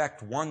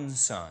expect one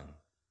son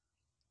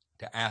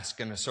to ask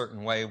in a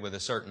certain way with a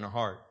certain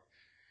heart,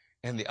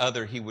 and the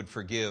other he would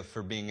forgive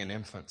for being an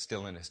infant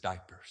still in his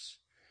diapers.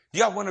 Do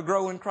y'all want to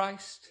grow in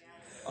Christ?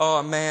 Yes.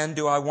 Oh man,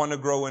 do I want to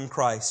grow in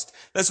Christ.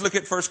 Let's look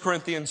at 1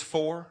 Corinthians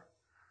 4,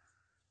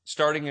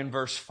 starting in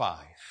verse 5.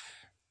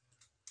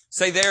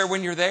 Say there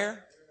when you're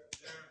there.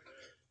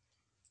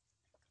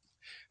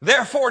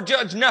 Therefore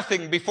judge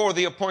nothing before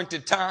the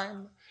appointed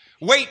time.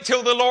 Wait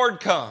till the Lord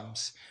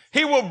comes.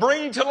 He will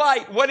bring to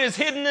light what is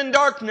hidden in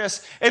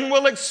darkness and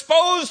will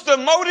expose the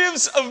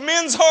motives of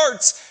men's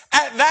hearts.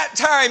 At that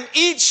time,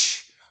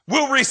 each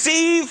will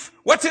receive,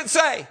 what's it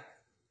say?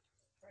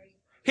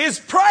 His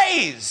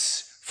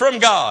praise from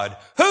God.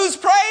 Whose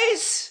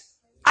praise?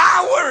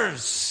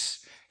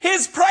 Ours.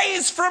 His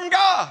praise from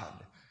God.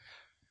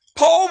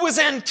 Paul was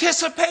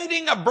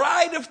anticipating a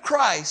bride of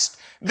Christ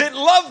that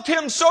loved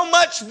Him so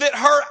much that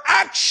her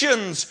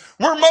actions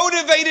were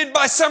motivated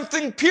by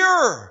something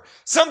pure,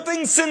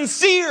 something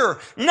sincere,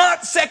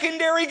 not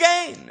secondary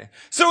gain.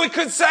 So he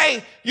could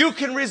say, you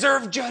can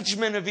reserve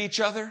judgment of each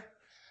other.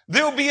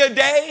 There'll be a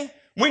day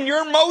when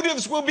your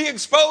motives will be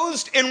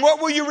exposed, and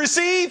what will you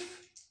receive?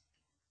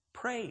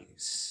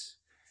 Praise.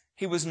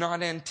 He was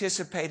not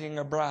anticipating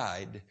a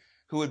bride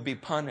who would be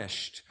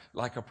punished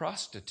like a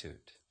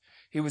prostitute.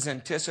 He was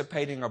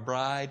anticipating a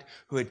bride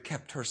who had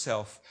kept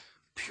herself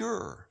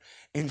pure,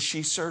 and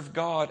she served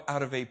God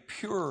out of a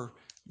pure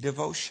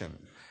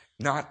devotion,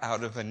 not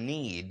out of a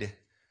need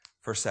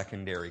for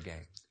secondary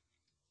gain.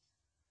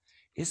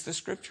 Is the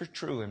scripture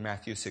true in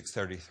Matthew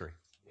 6:33?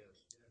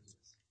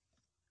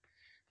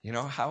 You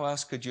know, how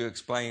else could you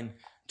explain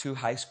two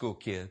high school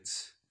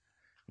kids,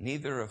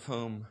 neither of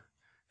whom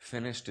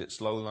finished at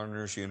Slow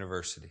Learners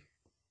University?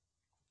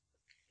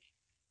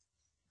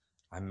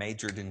 I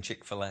majored in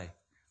Chick-fil-A.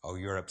 Oh,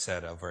 you're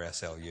upset over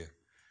SLU.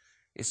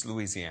 It's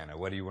Louisiana.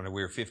 What do you want to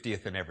wear?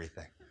 50th and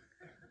everything.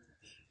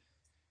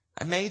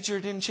 I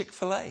majored in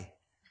Chick-fil-A.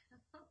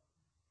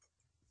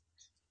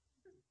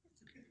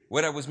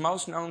 What I was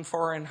most known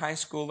for in high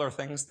school are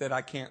things that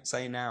I can't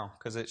say now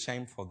because it's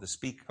shameful to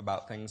speak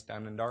about things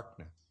done in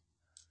darkness.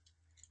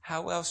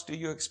 How else do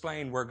you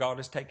explain where God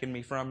has taken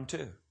me from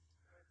too?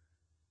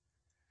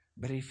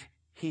 But if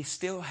He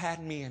still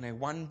had me in a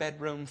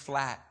one-bedroom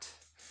flat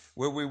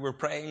where we were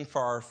praying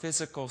for our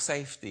physical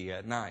safety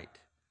at night,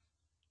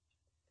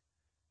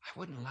 I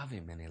wouldn't love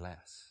Him any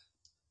less.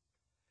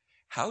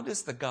 How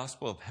does the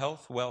gospel of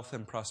health, wealth,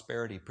 and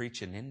prosperity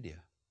preach in India?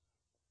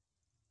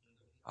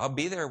 I'll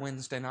be there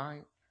Wednesday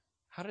night.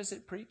 How does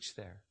it preach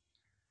there?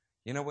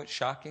 You know what's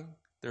shocking?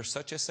 There's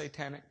such a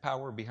satanic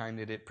power behind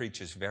it, it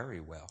preaches very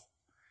well.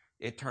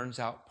 It turns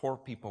out poor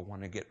people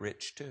want to get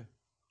rich too.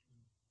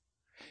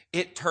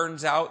 It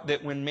turns out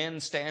that when men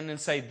stand and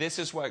say, this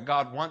is what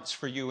God wants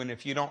for you, and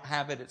if you don't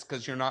have it, it's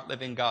because you're not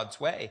living God's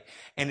way.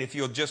 And if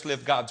you'll just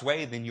live God's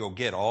way, then you'll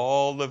get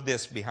all of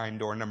this behind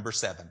door number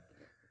 7.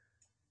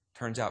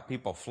 Turns out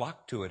people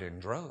flock to it in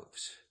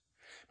droves.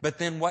 But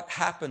then what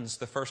happens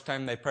the first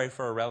time they pray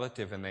for a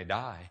relative and they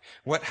die?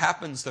 What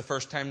happens the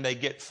first time they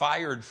get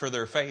fired for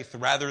their faith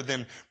rather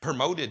than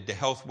promoted to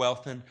health,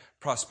 wealth, and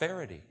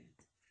prosperity?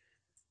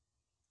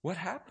 What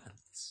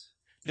happens?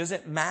 Does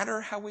it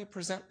matter how we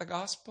present the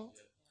gospel?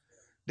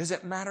 Does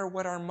it matter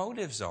what our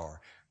motives are?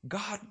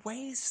 God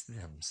weighs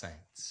them,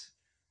 saints.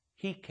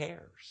 He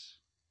cares.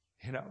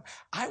 You know,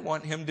 I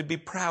want Him to be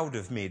proud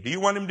of me. Do you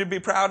want Him to be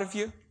proud of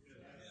you?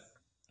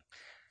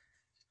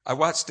 I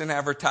watched an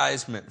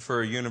advertisement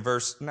for a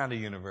that's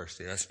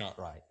not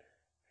right,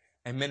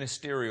 a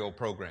ministerial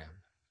program.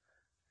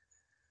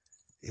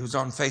 It was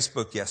on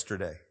Facebook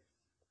yesterday.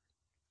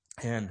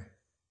 And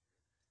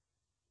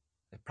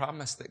they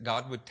promised that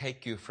God would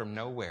take you from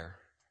nowhere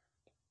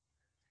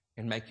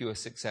and make you a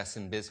success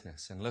in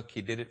business. And look,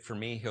 He did it for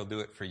me. He'll do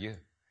it for you.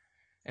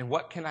 And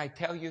what can I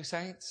tell you,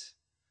 saints?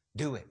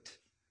 Do it.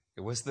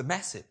 It was the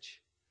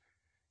message.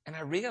 And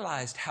I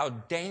realized how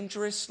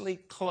dangerously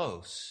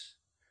close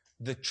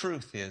the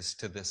truth is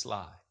to this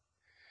lie.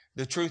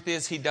 The truth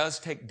is, He does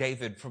take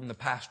David from the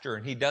pasture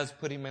and He does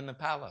put him in the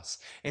palace.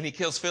 And He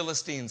kills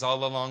Philistines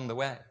all along the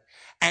way.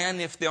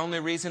 And if the only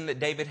reason that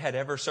David had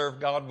ever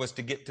served God was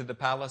to get to the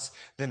palace,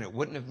 then it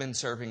wouldn't have been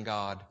serving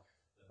God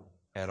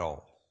at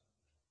all.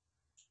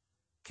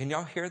 Can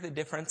y'all hear the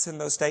difference in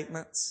those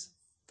statements?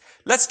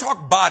 Let's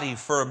talk body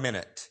for a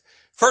minute.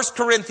 1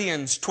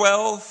 Corinthians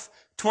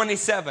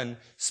 12:27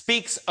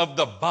 speaks of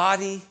the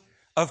body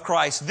of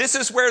Christ. This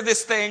is where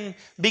this thing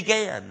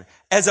began,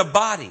 as a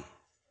body.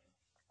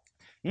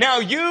 Now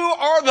you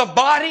are the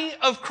body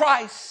of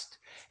Christ,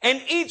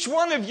 and each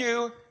one of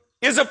you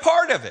is a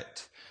part of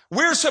it.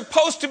 We're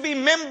supposed to be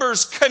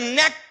members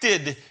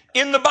connected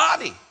in the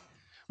body.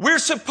 We're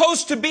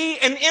supposed to be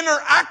an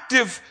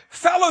interactive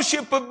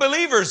fellowship of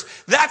believers.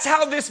 That's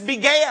how this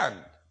began.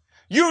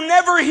 You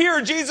never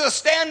hear Jesus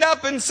stand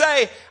up and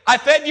say, I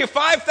fed you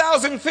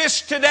 5,000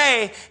 fish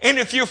today, and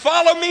if you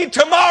follow me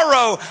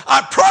tomorrow,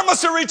 I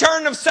promise a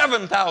return of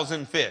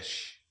 7,000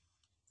 fish.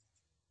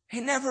 He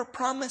never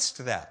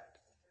promised that.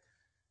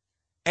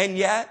 And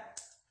yet,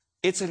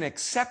 it's an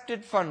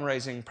accepted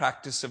fundraising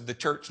practice of the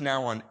church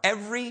now on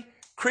every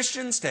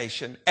Christian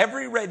station,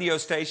 every radio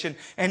station,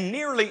 and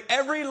nearly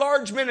every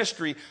large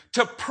ministry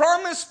to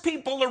promise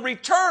people a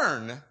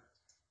return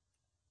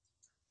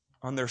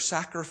on their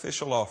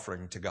sacrificial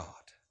offering to God.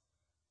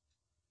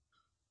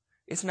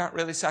 It's not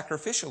really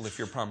sacrificial if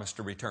you're promised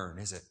a return,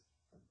 is it?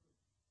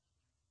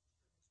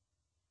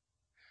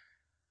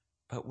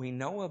 But we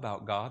know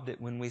about God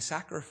that when we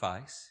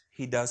sacrifice,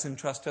 He does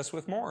entrust us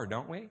with more,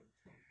 don't we?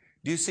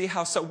 Do you see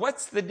how so?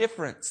 What's the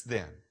difference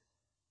then?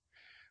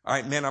 All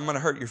right, men, I'm going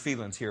to hurt your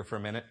feelings here for a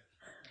minute.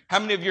 How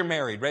many of you are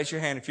married? Raise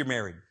your hand if you're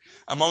married.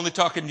 I'm only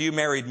talking to you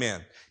married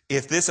men.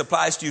 If this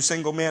applies to you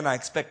single men, I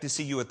expect to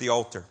see you at the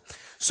altar.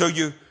 So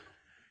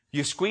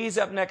you squeeze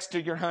up next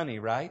to your honey,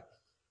 right?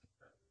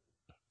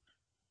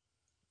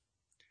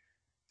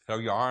 Throw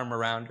your arm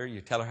around her.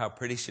 You tell her how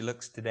pretty she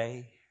looks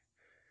today.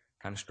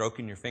 Kind of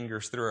stroking your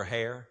fingers through her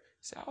hair.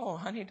 You say, oh,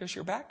 honey, does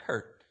your back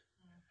hurt?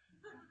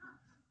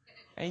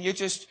 And you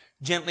just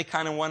gently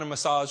kind of want to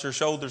massage her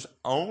shoulders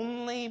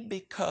only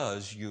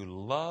because you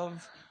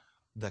love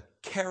the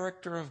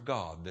character of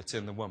God that's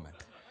in the woman.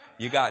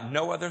 You got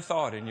no other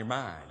thought in your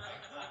mind.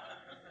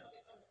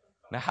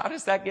 Now, how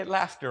does that get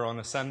laughter on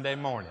a Sunday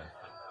morning?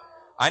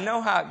 I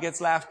know how it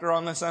gets laughter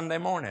on a Sunday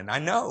morning. I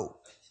know.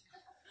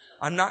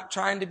 I'm not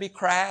trying to be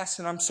crass,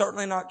 and I'm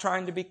certainly not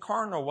trying to be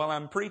carnal while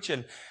I'm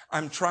preaching.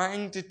 I'm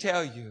trying to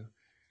tell you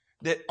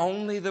that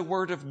only the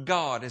Word of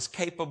God is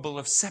capable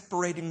of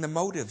separating the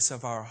motives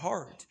of our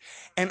heart.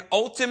 And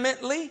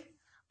ultimately,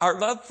 our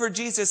love for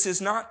Jesus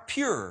is not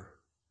pure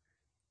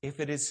if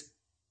it is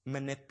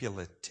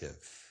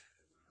manipulative.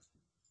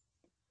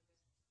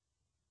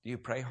 Do you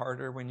pray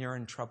harder when you're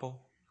in trouble?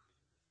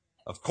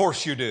 Of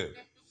course you do.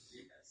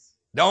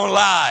 Don't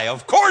lie.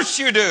 Of course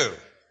you do.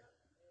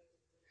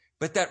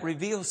 But that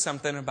reveals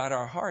something about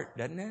our heart,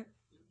 doesn't it?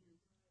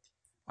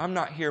 I'm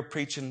not here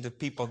preaching to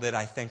people that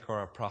I think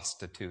are a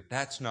prostitute.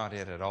 That's not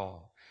it at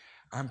all.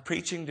 I'm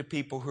preaching to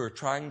people who are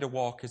trying to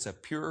walk as a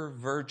pure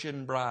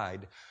virgin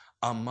bride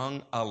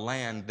among a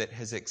land that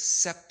has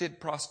accepted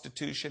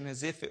prostitution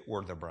as if it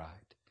were the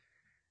bride.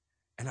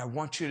 And I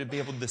want you to be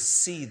able to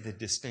see the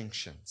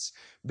distinctions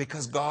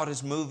because God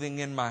is moving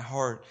in my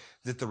heart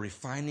that the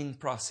refining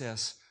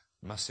process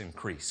must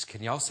increase.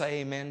 Can y'all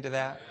say amen to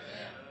that?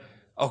 Amen.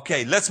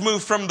 Okay, let's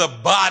move from the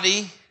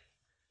body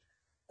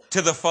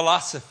to the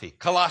philosophy.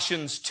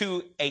 Colossians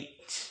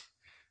 2:8.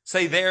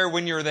 Say there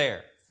when you're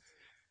there.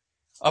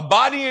 A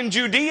body in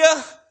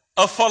Judea,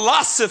 a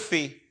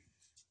philosophy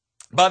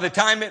by the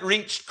time it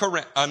reached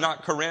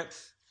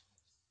Corinth,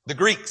 the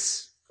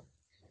Greeks.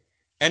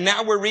 And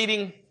now we're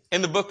reading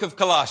in the book of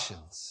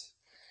Colossians.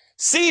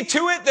 See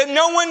to it that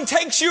no one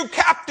takes you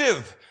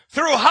captive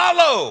through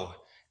hollow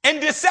and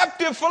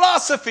deceptive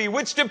philosophy,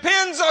 which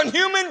depends on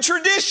human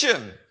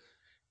tradition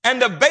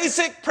and the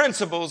basic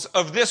principles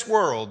of this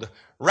world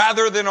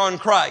rather than on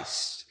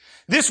Christ.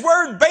 This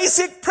word,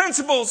 basic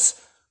principles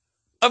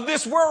of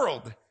this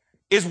world,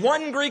 is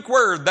one Greek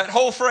word, that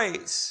whole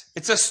phrase.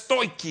 It's a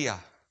stoicheia.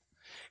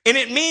 And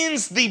it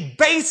means the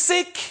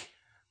basic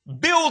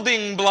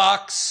building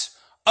blocks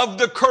of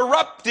the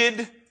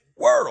corrupted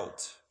world.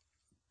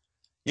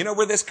 You know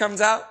where this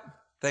comes out?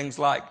 Things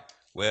like,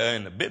 well,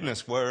 in the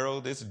business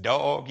world, it's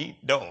dog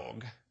eat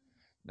dog.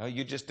 No,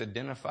 you just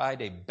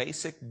identified a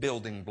basic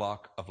building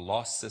block of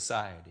lost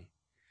society.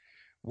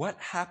 What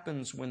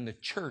happens when the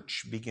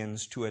church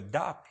begins to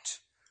adopt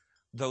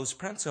those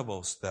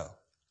principles, though?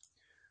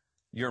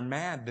 You're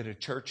mad that a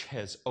church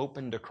has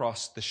opened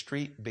across the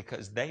street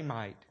because they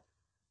might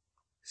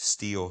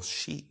steal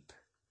sheep.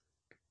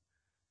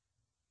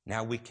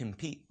 Now we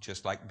compete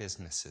just like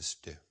businesses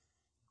do.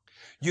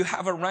 You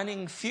have a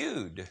running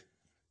feud.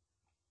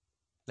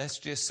 Let's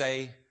just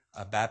say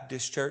a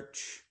Baptist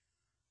church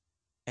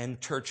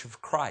and Church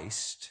of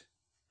Christ.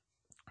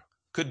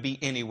 Could be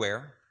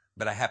anywhere,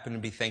 but I happen to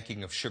be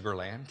thinking of Sugar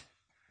Land,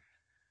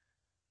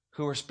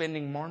 who are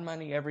spending more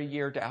money every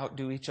year to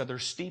outdo each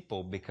other's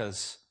steeple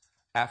because,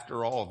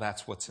 after all,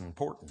 that's what's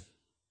important.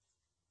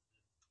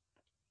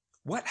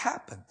 What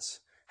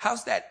happens?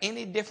 How's that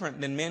any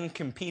different than men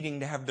competing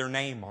to have their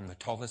name on the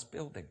tallest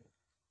building?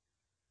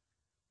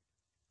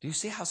 Do you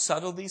see how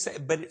subtle these are?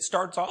 But it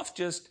starts off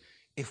just,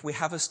 if we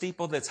have a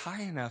steeple that's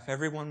high enough,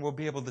 everyone will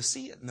be able to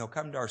see it and they'll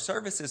come to our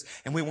services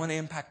and we want to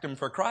impact them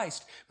for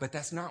Christ. But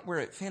that's not where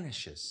it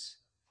finishes.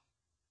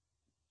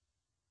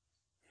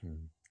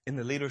 In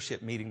the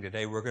leadership meeting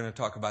today, we're going to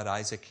talk about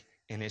Isaac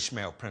and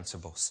Ishmael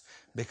principles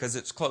because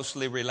it's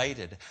closely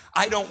related.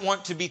 I don't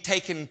want to be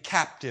taken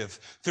captive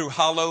through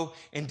hollow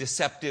and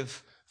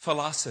deceptive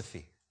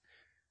philosophy.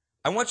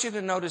 I want you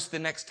to notice the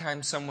next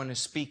time someone is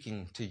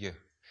speaking to you,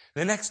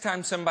 the next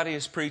time somebody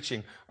is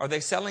preaching, are they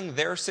selling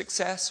their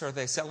success or are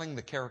they selling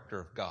the character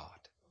of God?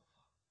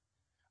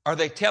 Are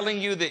they telling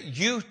you that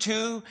you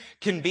too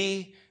can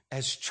be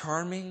as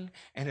charming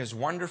and as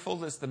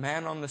wonderful as the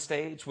man on the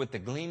stage with the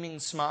gleaming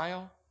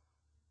smile?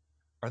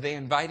 Are they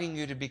inviting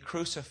you to be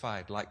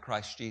crucified like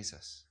Christ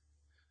Jesus?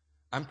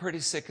 I'm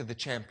pretty sick of the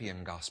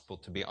champion gospel,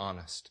 to be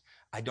honest.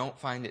 I don't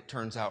find it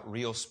turns out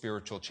real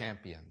spiritual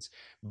champions,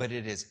 but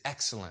it is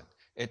excellent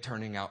at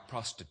turning out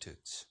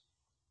prostitutes.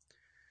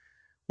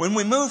 When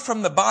we move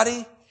from the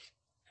body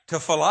to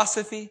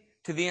philosophy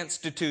to the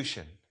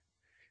institution,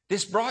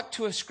 this brought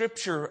to a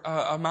scripture,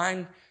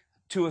 my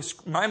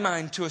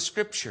mind to a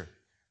scripture.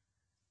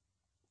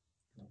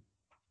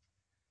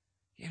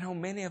 You know,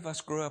 many of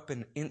us grew up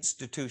in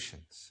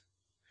institutions,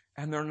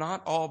 and they're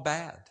not all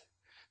bad.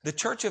 The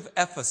church of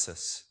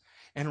Ephesus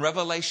in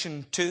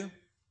Revelation 2,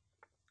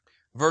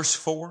 verse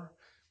 4,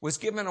 was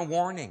given a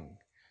warning.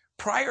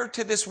 Prior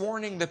to this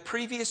warning, the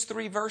previous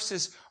 3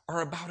 verses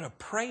are about a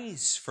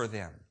praise for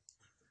them.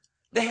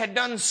 They had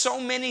done so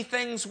many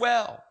things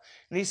well.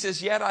 And he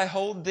says, yet I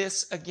hold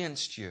this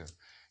against you.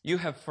 You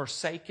have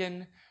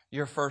forsaken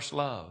your first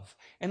love.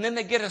 And then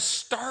they get a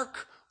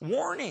stark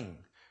warning.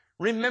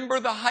 Remember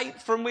the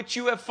height from which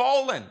you have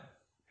fallen.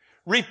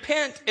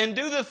 Repent and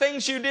do the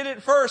things you did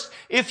at first.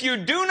 If you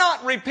do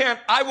not repent,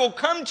 I will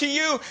come to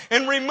you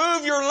and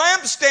remove your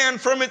lampstand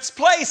from its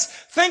place.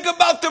 Think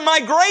about the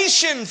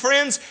migration,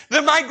 friends.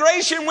 The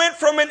migration went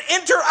from an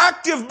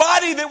interactive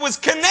body that was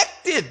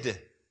connected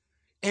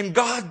and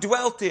God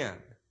dwelt in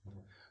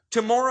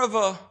to more of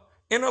a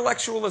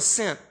intellectual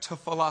ascent to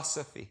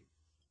philosophy.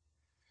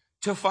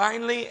 To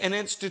finally an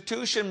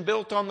institution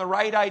built on the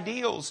right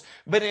ideals,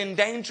 but in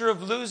danger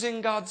of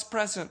losing God's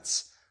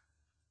presence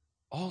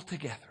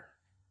altogether.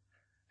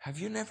 Have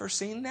you never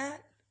seen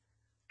that?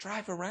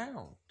 Drive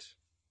around.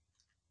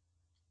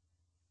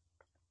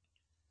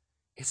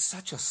 It's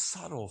such a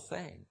subtle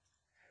thing.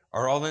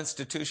 Are all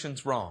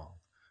institutions wrong?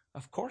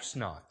 Of course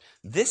not.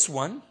 This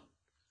one,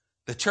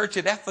 the church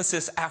at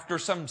Ephesus, after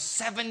some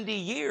 70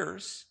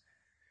 years,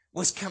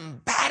 was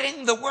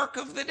combating the work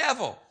of the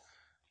devil.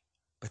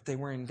 But they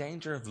were in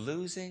danger of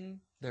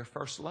losing their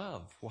first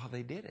love while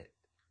they did it.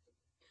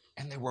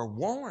 And they were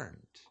warned.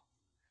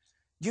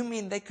 You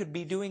mean they could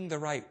be doing the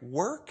right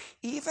work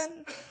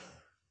even?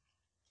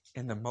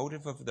 And the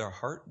motive of their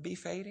heart be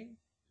fading?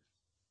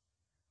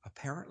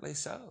 Apparently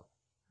so.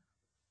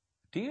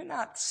 Do you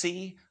not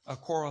see a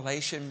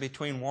correlation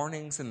between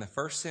warnings in the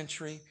first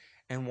century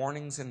and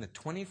warnings in the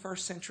 21st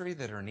century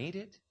that are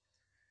needed?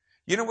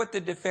 You know what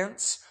the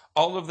defense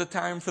all of the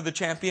time for the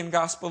champion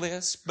gospel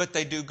is? But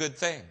they do good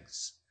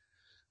things.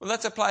 Well,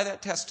 let's apply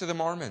that test to the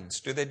Mormons.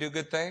 Do they do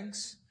good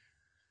things?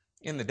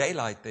 In the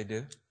daylight they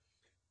do.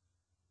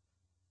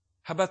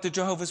 How about the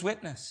Jehovah's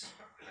Witness?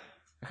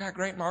 They got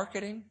great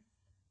marketing.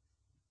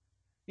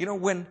 You know,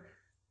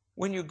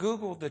 when you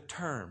Google the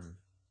term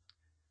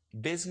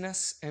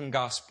business and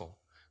gospel,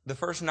 the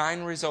first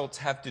 9 results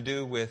have to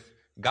do with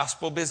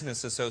gospel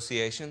business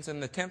associations,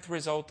 and the 10th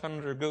result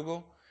under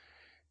Google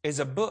is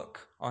a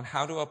book on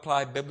how to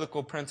apply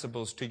biblical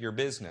principles to your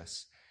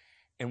business.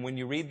 And when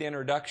you read the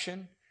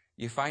introduction,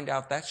 you find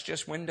out that's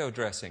just window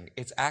dressing.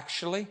 It's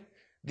actually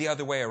the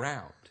other way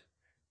around.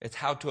 It's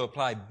how to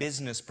apply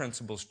business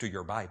principles to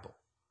your Bible.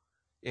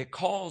 It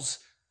calls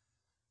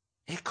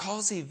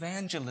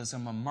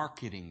evangelism a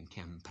marketing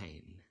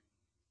campaign.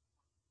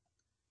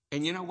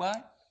 And you know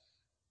what?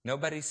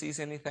 Nobody sees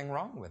anything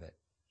wrong with it.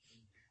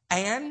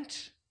 And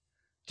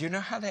do you know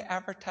how they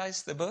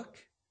advertise the book?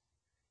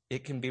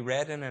 It can be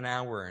read in an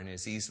hour and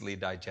is easily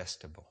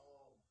digestible.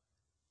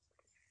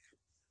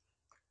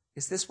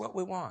 Is this what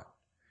we want?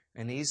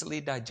 An easily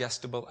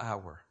digestible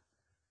hour.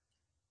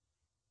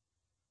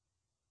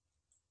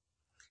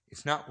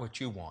 It's not what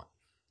you want,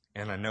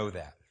 and I know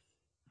that.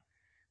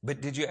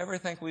 But did you ever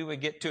think we would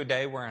get to a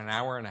day where an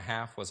hour and a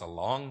half was a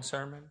long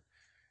sermon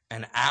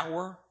An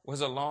hour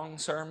was a long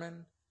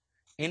sermon.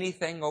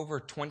 Anything over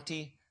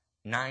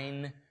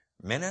 29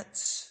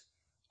 minutes,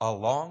 a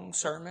long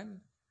sermon.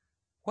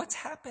 What's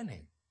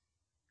happening?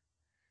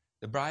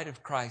 The bride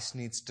of Christ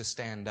needs to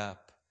stand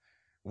up.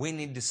 We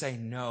need to say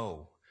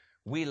no.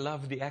 We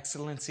love the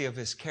excellency of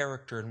his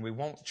character and we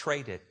won't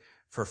trade it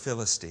for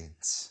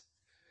Philistines.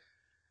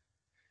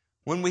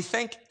 When we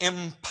think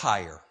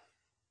empire,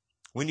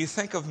 when you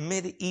think of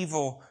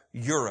medieval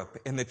Europe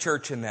in the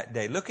church in that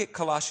day, look at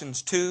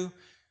Colossians 2.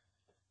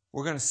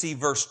 We're going to see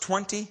verse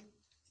 20.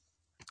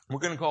 We're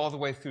going to go all the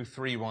way through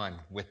 3:1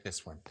 with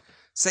this one.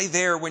 Say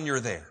there when you're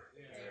there.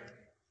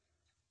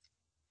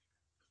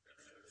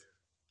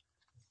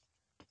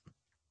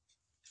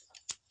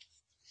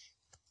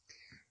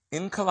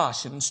 In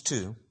Colossians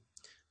 2,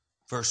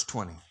 verse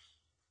 20.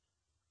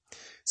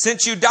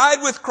 Since you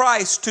died with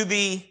Christ to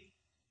the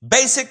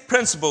basic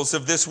principles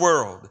of this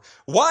world,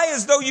 why,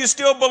 as though you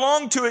still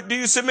belong to it, do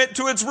you submit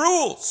to its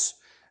rules?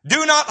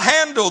 Do not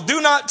handle, do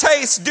not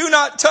taste, do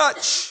not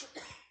touch.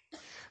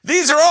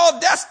 These are all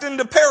destined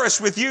to perish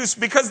with use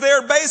because they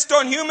are based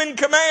on human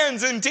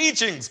commands and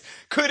teachings.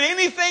 Could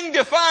anything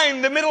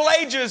define the Middle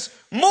Ages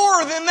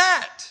more than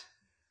that?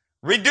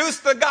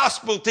 Reduce the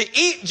gospel to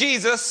eat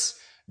Jesus,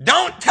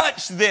 don't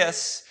touch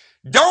this,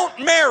 don't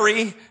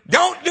marry,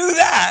 don't do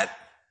that.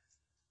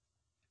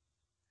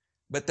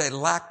 But they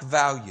lacked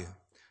value.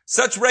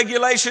 Such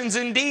regulations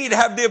indeed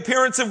have the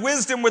appearance of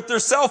wisdom with their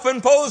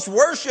self-imposed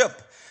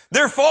worship,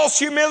 their false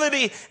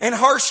humility and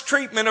harsh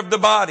treatment of the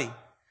body.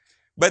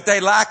 But they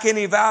lack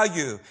any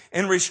value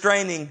in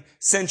restraining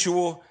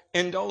sensual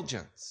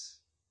indulgence.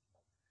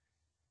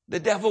 The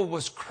devil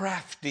was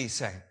crafty,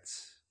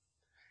 saints.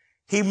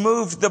 He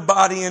moved the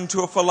body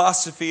into a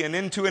philosophy and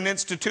into an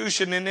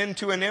institution and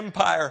into an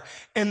empire.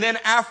 And then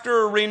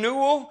after a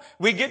renewal,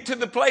 we get to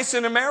the place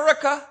in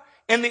America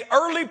in the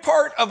early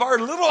part of our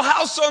little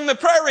house on the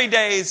prairie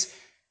days,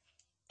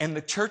 and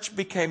the church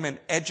became an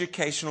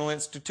educational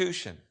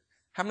institution.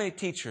 How many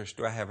teachers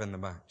do I have in the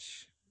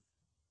bunch?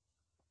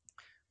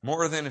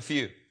 More than a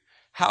few.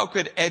 How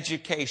could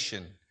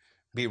education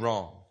be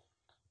wrong?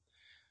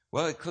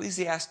 Well,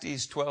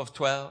 Ecclesiastes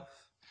 12:12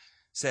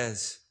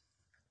 says,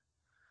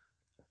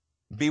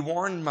 be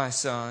warned, my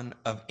son,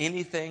 of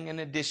anything in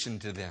addition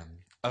to them.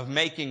 Of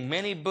making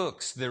many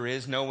books there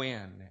is no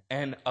end,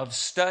 and of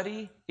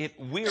study it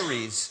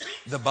wearies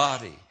the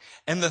body.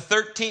 And the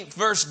 13th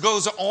verse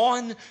goes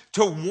on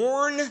to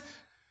warn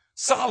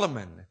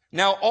Solomon.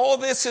 Now all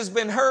this has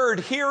been heard.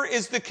 Here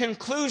is the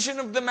conclusion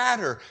of the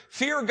matter.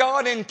 Fear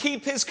God and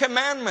keep his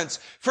commandments,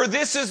 for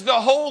this is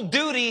the whole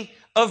duty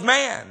of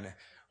man.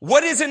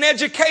 What is an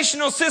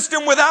educational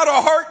system without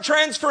a heart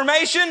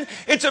transformation?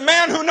 It's a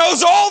man who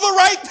knows all the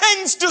right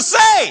things to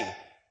say,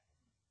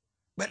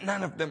 but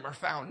none of them are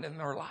found in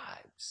their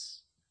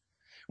lives.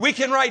 We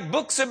can write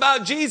books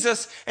about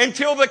Jesus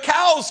until the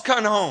cows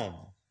come home.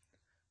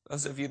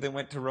 Those of you that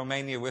went to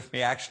Romania with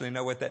me actually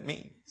know what that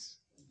means.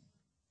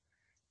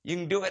 You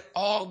can do it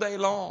all day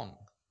long.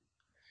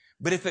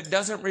 But if it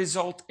doesn't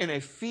result in a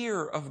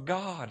fear of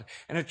God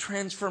and a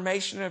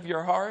transformation of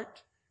your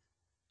heart,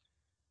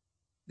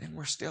 then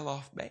we're still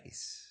off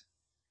base.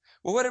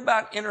 Well, what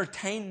about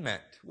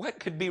entertainment? What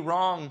could be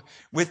wrong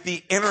with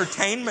the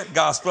entertainment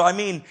gospel? I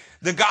mean,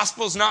 the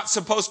gospel's not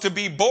supposed to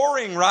be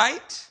boring,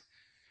 right?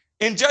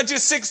 In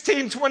Judges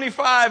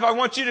 16:25, I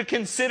want you to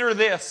consider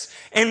this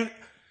and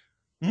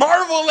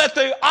marvel at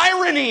the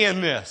irony in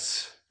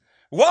this.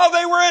 While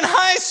they were in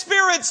high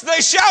spirits,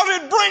 they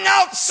shouted, bring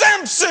out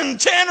Samson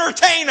to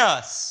entertain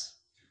us.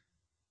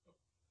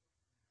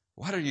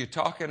 What are you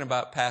talking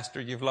about, Pastor?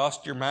 You've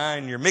lost your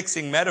mind. You're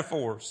mixing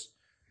metaphors.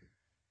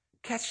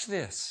 Catch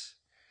this.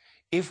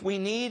 If we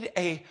need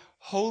a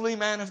holy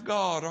man of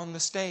God on the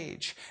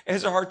stage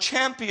as our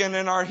champion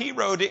and our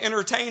hero to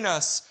entertain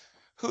us,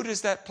 who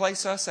does that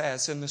place us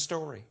as in the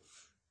story?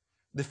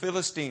 The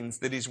Philistines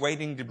that he's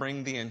waiting to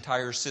bring the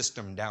entire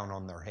system down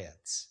on their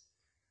heads.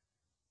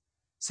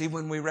 See,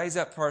 when we raise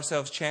up for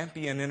ourselves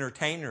champion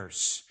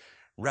entertainers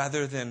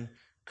rather than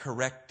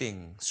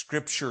correcting,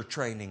 scripture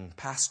training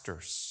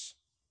pastors,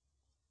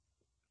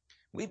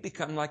 we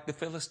become like the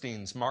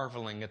Philistines,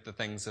 marveling at the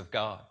things of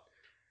God,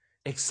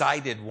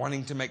 excited,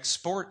 wanting to make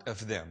sport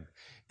of them.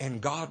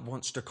 And God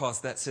wants to cause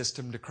that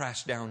system to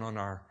crash down on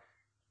our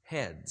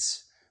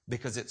heads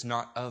because it's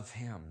not of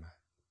him.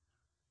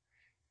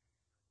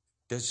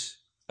 Does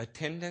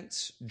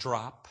attendance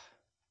drop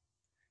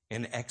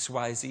in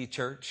XYZ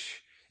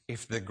church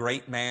if the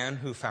great man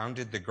who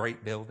founded the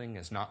great building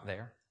is not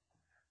there?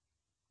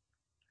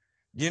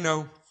 You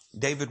know,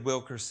 David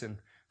Wilkerson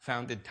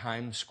founded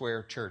Times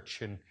Square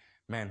Church in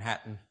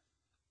Manhattan.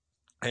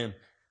 And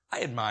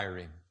I admire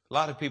him. A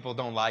lot of people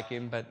don't like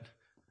him, but,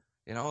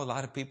 you know, a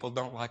lot of people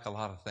don't like a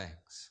lot of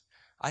things.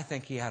 I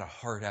think he had a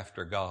heart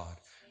after God.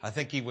 I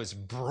think he was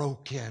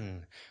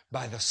broken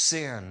by the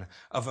sin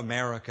of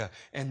America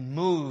and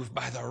moved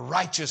by the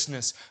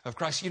righteousness of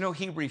Christ. You know,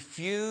 he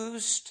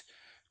refused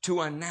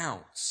to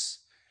announce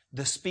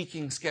the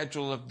speaking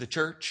schedule of the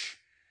church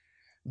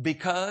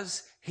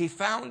because he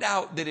found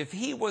out that if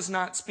he was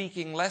not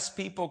speaking, less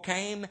people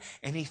came,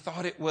 and he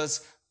thought it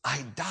was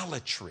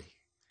idolatry.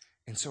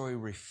 And so he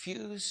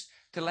refused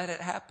to let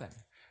it happen.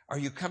 Are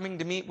you coming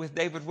to meet with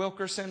David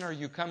Wilkerson? Are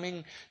you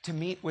coming to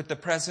meet with the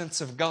presence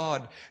of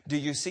God? Do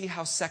you see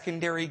how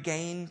secondary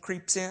gain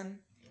creeps in?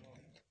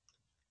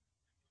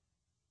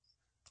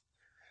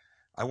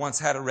 I once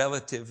had a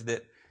relative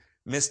that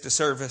missed a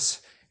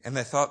service, and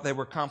they thought they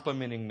were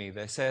complimenting me.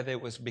 They said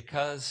it was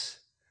because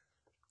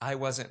I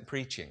wasn't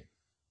preaching.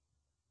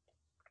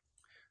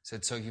 I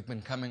said, so you've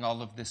been coming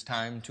all of this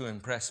time to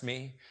impress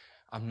me?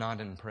 I'm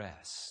not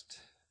impressed.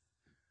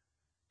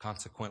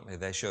 Consequently,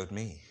 they showed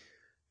me.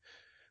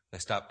 They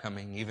stopped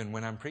coming even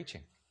when I'm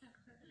preaching.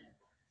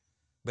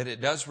 But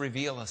it does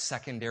reveal a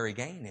secondary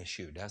gain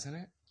issue, doesn't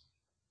it?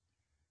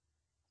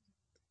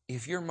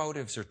 If your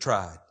motives are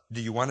tried,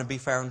 do you want to be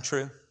found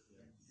true?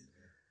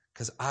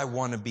 Because I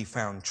want to be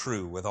found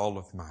true with all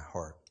of my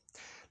heart.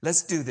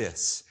 Let's do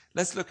this.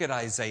 Let's look at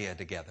Isaiah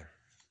together.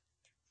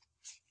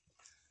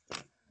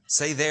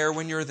 Say there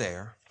when you're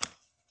there.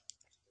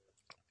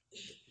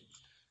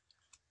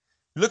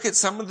 Look at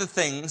some of the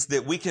things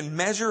that we can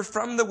measure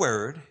from the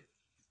Word,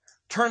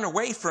 turn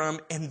away from,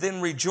 and then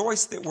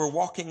rejoice that we're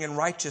walking in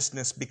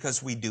righteousness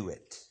because we do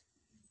it.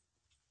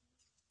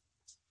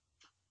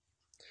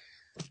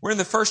 We're in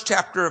the first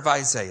chapter of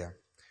Isaiah.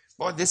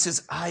 Boy, this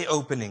is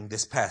eye-opening,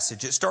 this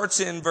passage. It starts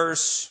in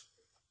verse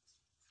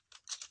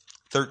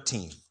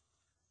 13.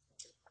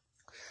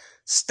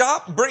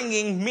 Stop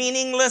bringing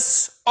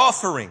meaningless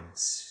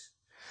offerings.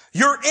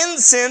 Your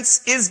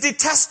incense is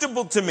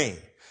detestable to me.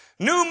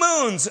 New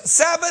moons,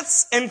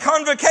 Sabbaths, and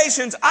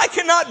convocations. I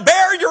cannot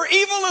bear your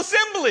evil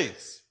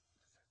assemblies.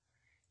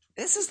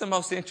 This is the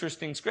most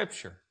interesting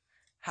scripture.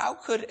 How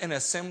could an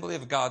assembly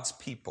of God's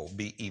people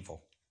be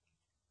evil?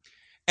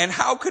 And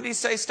how could he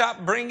say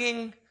stop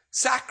bringing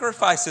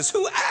sacrifices?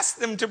 Who asked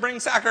them to bring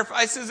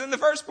sacrifices in the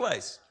first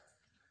place?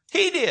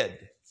 He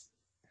did.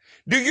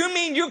 Do you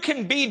mean you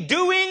can be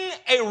doing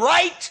a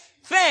right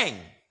thing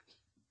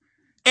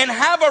and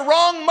have a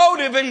wrong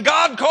motive and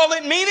God call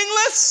it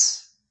meaningless?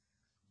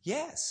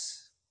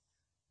 Yes.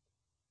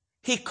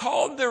 He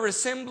called their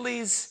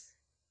assemblies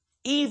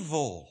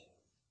evil.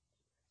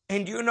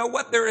 And do you know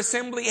what their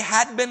assembly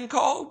had been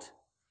called?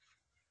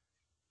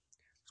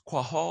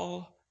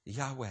 Qahal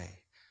Yahweh,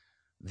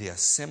 the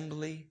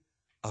assembly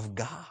of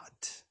God.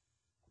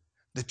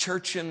 The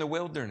church in the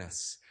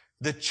wilderness.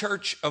 The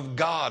church of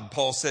God,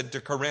 Paul said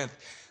to Corinth.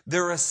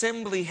 Their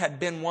assembly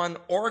had been one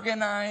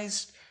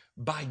organized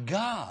by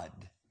God.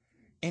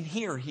 And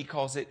here he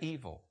calls it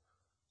evil.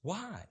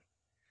 Why?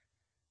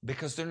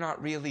 Because they're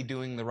not really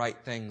doing the right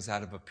things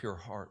out of a pure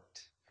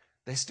heart.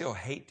 They still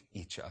hate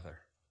each other.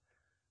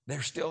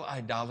 They're still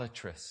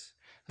idolatrous.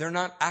 They're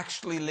not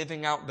actually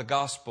living out the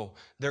gospel.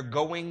 They're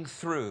going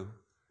through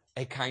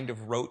a kind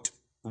of rote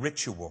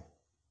ritual.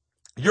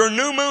 Your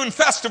new moon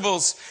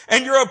festivals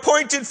and your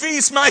appointed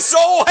feasts my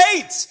soul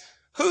hates.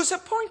 Whose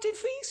appointed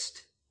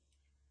feast?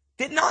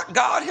 Did not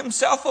God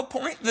himself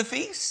appoint the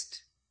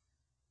feast?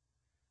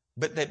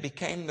 But they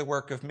became the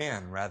work of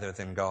men rather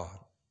than God.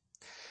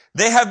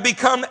 They have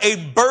become a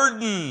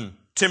burden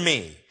to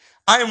me.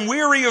 I am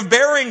weary of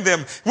bearing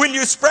them. When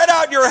you spread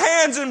out your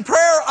hands in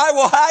prayer, I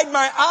will hide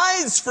my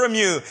eyes from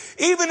you.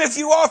 Even if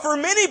you offer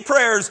many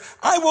prayers,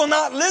 I will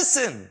not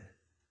listen.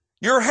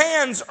 Your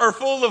hands are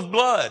full of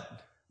blood.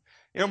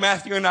 You know,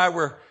 Matthew and I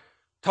were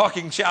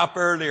talking shop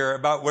earlier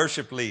about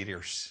worship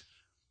leaders.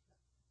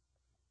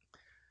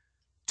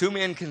 Two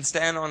men can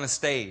stand on a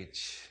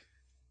stage.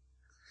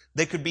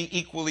 They could be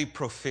equally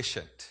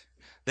proficient.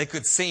 They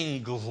could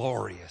sing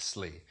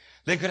gloriously.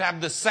 They could have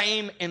the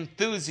same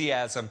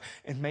enthusiasm,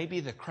 and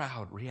maybe the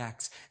crowd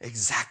reacts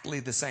exactly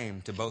the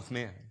same to both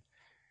men.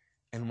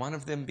 And one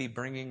of them be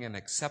bringing an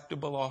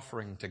acceptable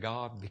offering to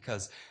God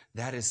because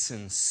that is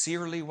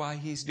sincerely why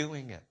he's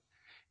doing it,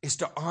 is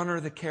to honor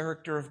the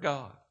character of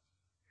God.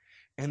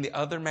 And the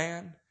other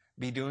man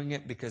be doing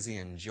it because he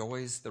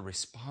enjoys the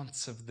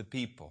response of the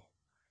people.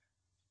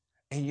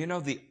 And you know,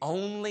 the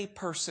only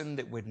person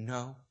that would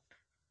know,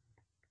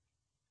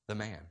 the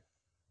man.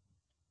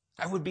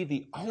 I would be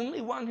the only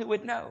one who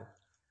would know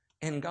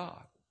in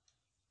God.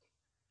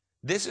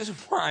 This is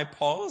why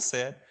Paul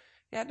said,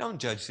 don't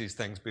judge these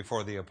things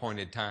before the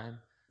appointed time.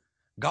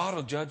 God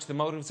will judge the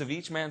motives of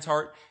each man's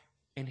heart,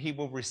 and he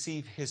will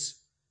receive his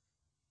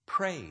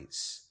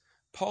praise.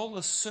 Paul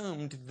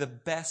assumed the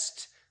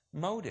best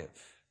motive.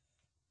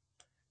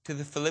 To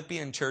the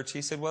Philippian church,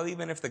 he said, well,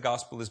 even if the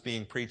gospel is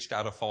being preached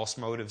out of false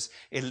motives,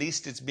 at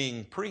least it's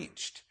being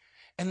preached.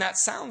 And that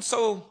sounds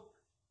so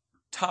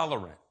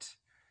tolerant.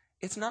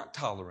 It's not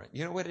tolerant.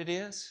 You know what it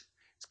is?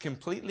 It's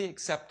completely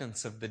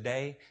acceptance of the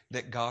day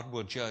that God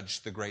will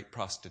judge the great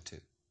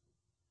prostitute.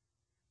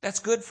 That's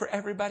good for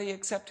everybody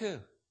except who?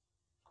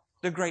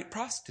 The great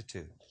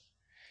prostitute.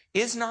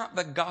 Is not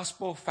the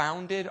gospel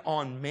founded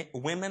on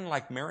women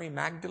like Mary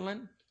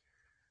Magdalene?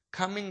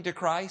 coming to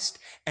Christ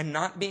and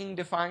not being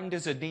defined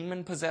as a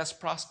demon-possessed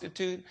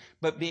prostitute,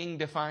 but being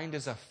defined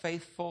as a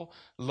faithful,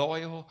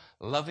 loyal,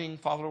 loving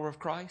follower of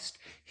Christ,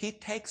 he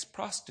takes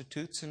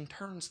prostitutes and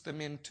turns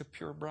them into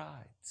pure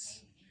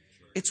brides.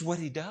 It's what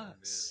he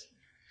does.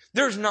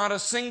 There's not a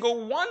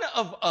single one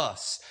of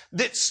us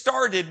that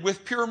started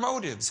with pure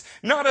motives.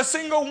 Not a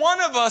single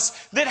one of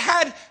us that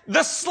had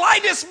the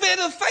slightest bit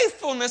of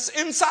faithfulness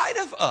inside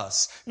of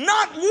us.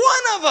 Not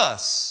one of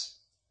us.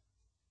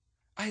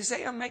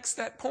 Isaiah makes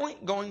that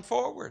point going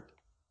forward.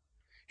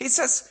 He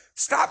says,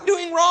 stop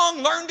doing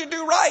wrong, learn to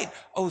do right.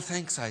 Oh,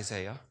 thanks,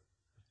 Isaiah.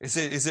 Is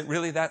it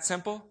really that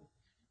simple?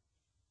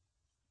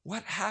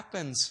 What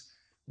happens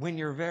when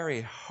your very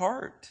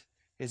heart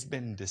has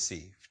been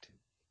deceived?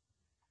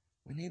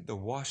 We need the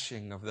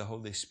washing of the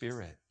Holy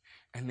Spirit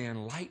and the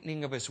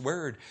enlightening of His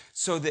Word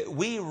so that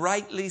we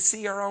rightly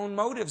see our own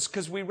motives,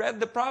 because we read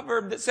the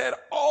proverb that said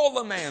all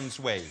a man's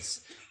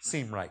ways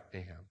seem right to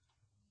him.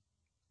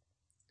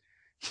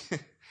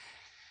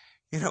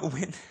 You know,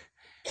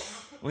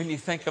 when you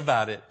think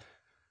about it,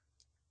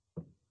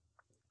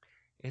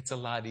 it's a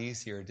lot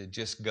easier to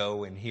just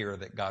go and hear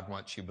that God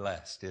wants you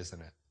blessed,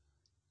 isn't it?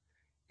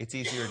 It's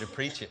easier to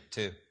preach it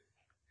too.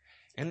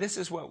 And this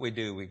is what we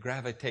do. We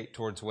gravitate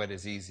towards what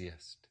is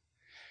easiest.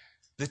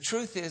 The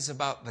truth is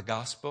about the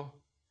gospel,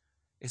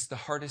 it's the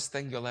hardest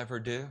thing you'll ever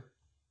do,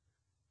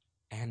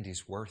 and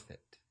He's worth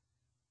it.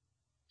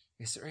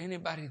 Is there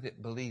anybody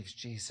that believes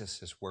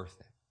Jesus is worth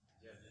it?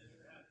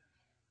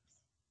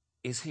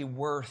 Is He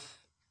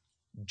worth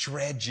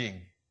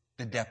dredging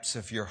the depths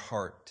of your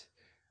heart,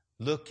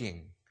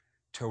 looking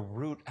to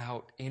root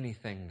out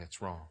anything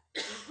that's wrong?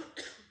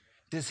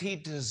 Does He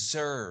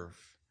deserve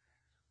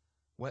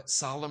what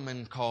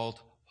Solomon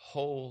called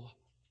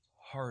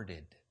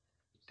wholehearted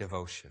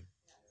devotion?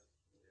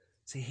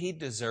 See, He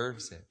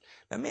deserves it.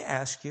 Let me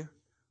ask you,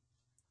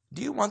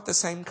 do you want the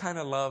same kind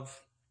of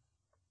love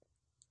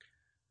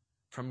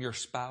from your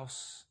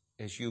spouse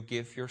as you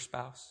give your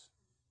spouse?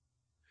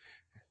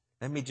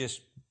 Let me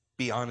just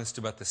be honest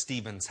about the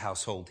Stevens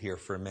household here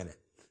for a minute.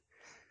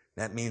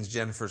 That means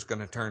Jennifer's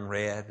going to turn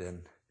red,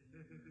 and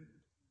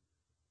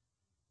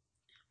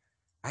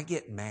I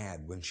get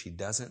mad when she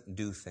doesn't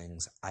do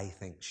things I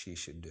think she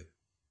should do.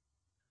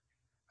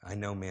 I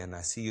know, man,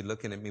 I see you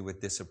looking at me with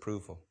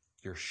disapproval.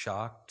 You're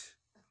shocked.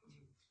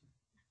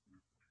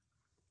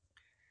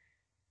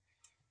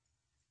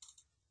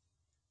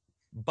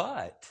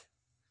 But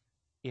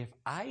if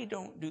I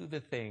don't do the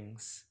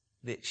things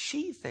that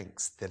she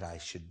thinks that I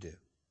should do,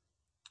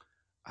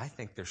 I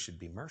think there should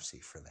be mercy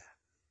for that.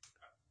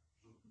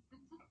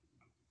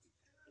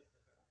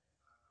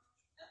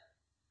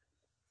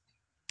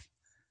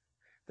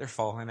 They're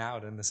falling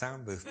out in the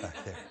sound booth back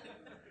there.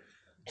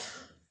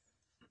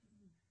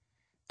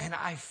 And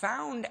I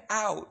found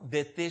out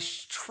that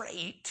this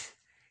trait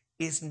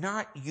is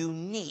not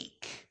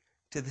unique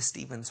to the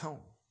Stevens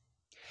home.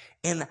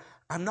 And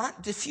I'm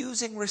not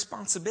diffusing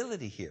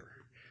responsibility here.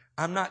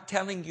 I'm not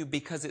telling you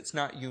because it's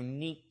not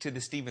unique to the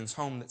Stevens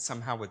home that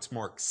somehow it's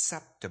more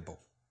acceptable.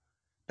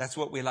 That's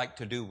what we like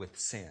to do with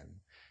sin.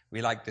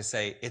 We like to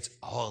say it's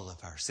all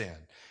of our sin.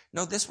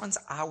 No, this one's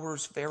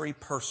ours very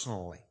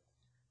personally.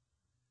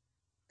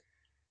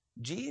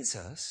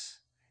 Jesus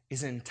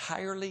is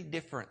entirely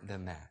different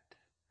than that.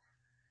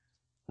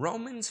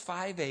 Romans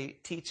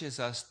 5:8 teaches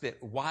us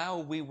that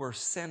while we were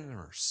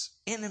sinners,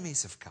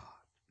 enemies of God,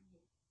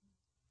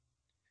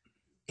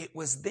 it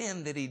was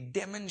then that He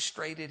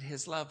demonstrated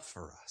His love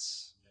for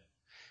us.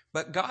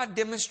 But God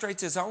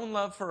demonstrates His own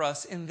love for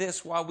us in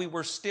this: while we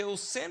were still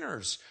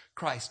sinners,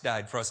 Christ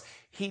died for us.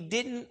 He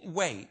didn't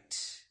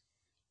wait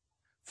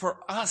for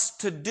us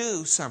to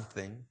do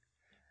something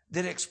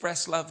that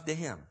expressed love to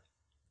Him.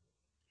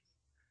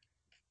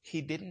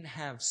 He didn't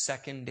have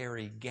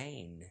secondary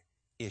gain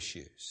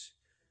issues.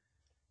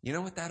 You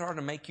know what that ought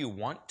to make you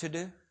want to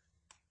do?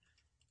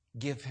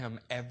 Give Him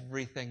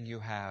everything you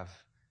have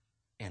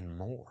and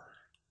more.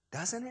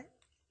 Doesn't it?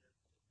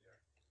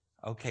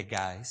 Okay,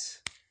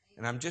 guys.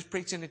 And I'm just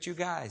preaching at you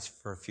guys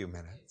for a few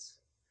minutes.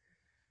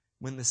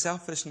 When the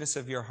selfishness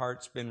of your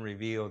heart's been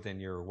revealed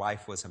and your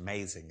wife was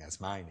amazing,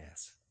 as mine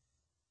is,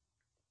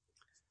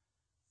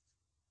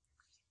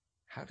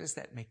 how does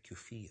that make you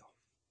feel?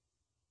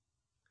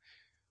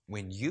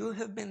 When you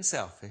have been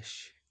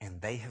selfish and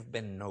they have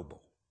been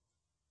noble,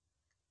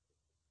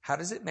 how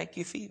does it make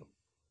you feel?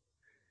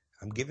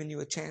 I'm giving you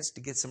a chance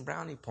to get some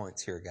brownie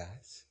points here,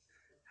 guys.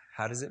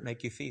 How does it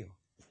make you feel?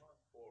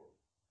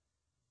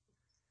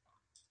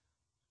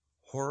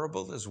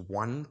 Horrible is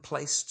one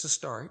place to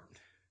start.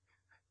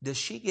 Does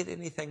she get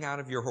anything out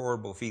of your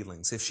horrible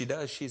feelings? If she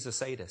does, she's a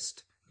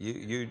sadist.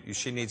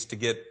 She needs to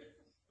get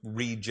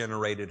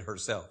regenerated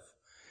herself.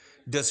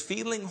 Does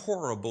feeling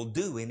horrible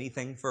do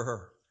anything for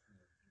her?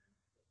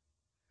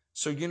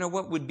 So you know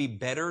what would be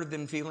better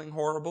than feeling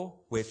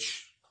horrible?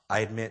 Which I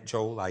admit,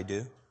 Joel, I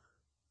do.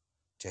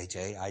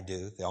 JJ, I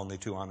do. The only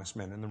two honest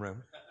men in the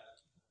room.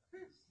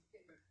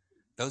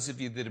 Those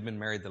of you that have been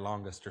married the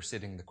longest are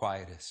sitting the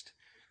quietest.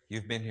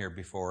 You've been here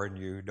before and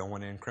you don't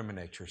want to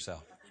incriminate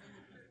yourself.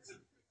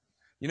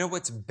 You know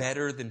what's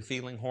better than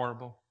feeling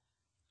horrible?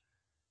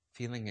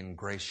 Feeling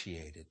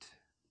ingratiated,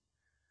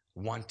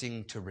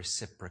 wanting to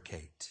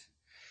reciprocate.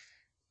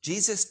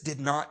 Jesus did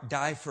not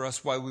die for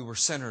us while we were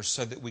sinners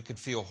so that we could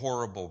feel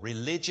horrible.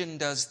 Religion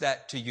does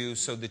that to you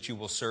so that you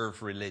will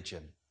serve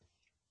religion.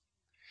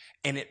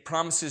 And it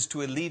promises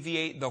to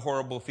alleviate the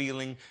horrible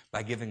feeling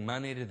by giving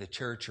money to the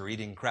church or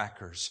eating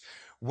crackers.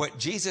 What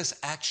Jesus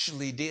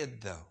actually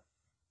did, though,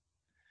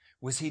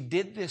 was he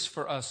did this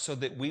for us so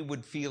that we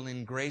would feel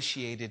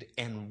ingratiated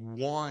and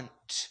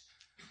want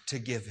to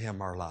give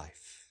him our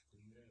life.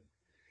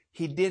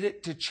 He did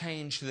it to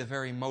change the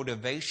very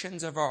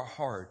motivations of our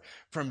heart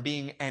from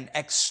being an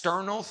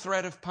external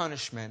threat of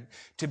punishment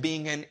to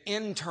being an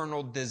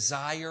internal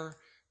desire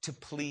to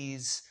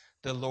please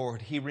the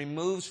Lord. He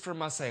removes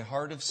from us a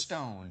heart of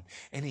stone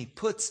and he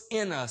puts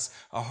in us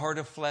a heart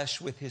of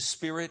flesh with his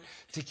Spirit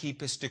to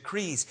keep his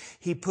decrees.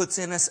 He puts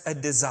in us a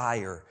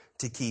desire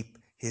to keep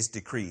his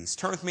decrees.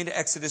 Turn with me to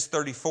Exodus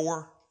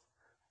 34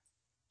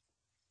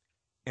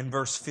 and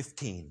verse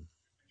 15.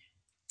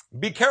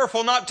 Be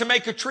careful not to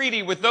make a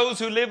treaty with those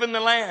who live in the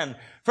land,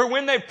 for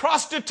when they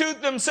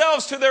prostitute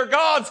themselves to their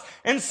gods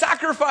and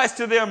sacrifice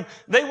to them,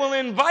 they will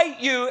invite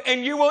you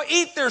and you will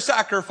eat their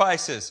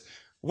sacrifices.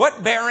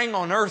 What bearing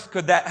on earth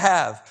could that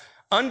have?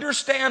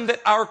 Understand that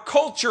our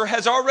culture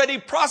has already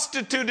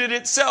prostituted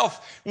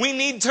itself. We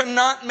need to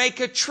not make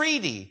a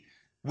treaty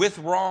with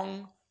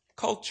wrong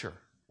culture.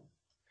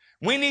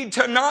 We need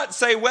to not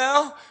say,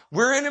 well,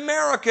 we're in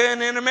America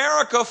and in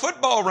America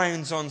football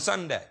reigns on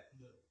Sunday.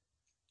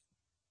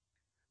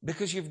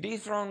 Because you've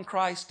dethroned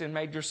Christ and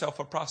made yourself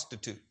a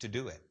prostitute to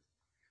do it.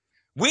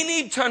 We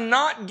need to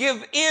not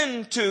give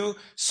in to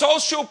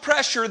social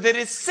pressure that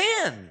is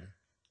sin.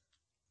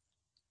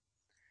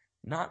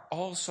 Not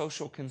all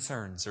social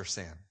concerns are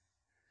sin.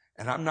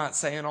 And I'm not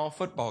saying all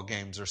football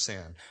games are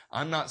sin.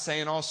 I'm not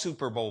saying all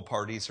Super Bowl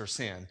parties are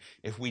sin.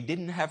 If we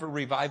didn't have a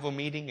revival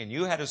meeting and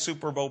you had a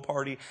Super Bowl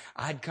party,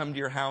 I'd come to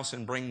your house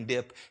and bring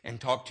dip and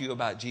talk to you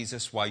about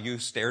Jesus while you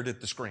stared at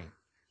the screen.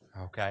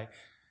 Okay?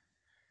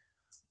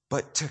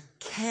 But to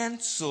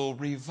cancel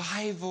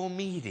revival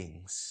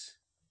meetings,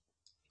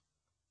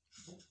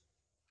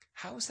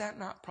 how is that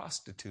not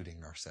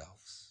prostituting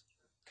ourselves?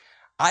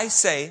 I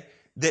say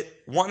that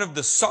one of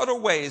the subtle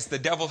ways the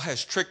devil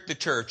has tricked the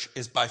church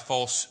is by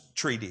false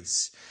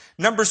treaties.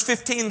 Numbers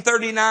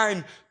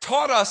 15:39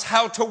 taught us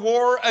how to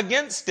war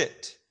against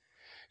it.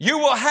 You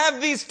will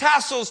have these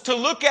tassels to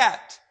look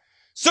at,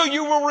 so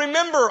you will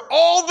remember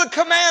all the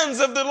commands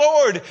of the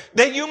Lord,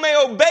 that you may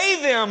obey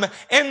them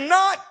and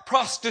not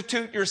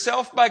prostitute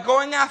yourself by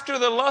going after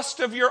the lust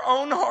of your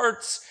own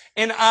hearts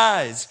and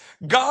eyes.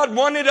 God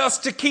wanted us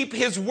to keep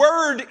his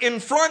word in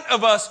front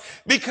of us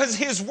because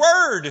his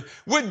word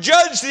would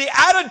judge the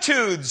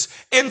attitudes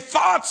and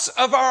thoughts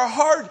of our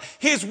heart.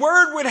 His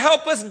word would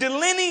help us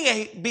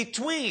delineate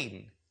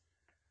between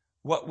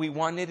what we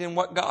wanted and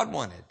what God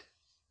wanted.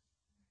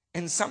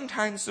 And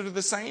sometimes they're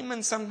the same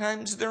and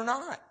sometimes they're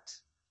not.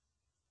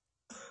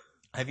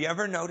 Have you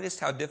ever noticed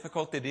how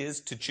difficult it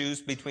is to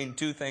choose between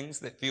two things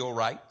that feel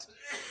right?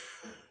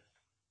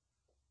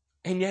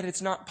 And yet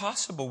it's not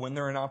possible when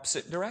they're in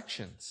opposite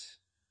directions.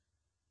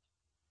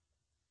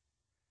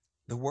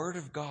 The Word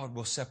of God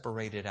will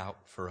separate it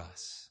out for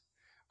us.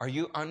 Are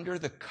you under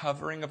the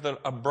covering of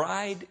a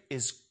bride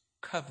is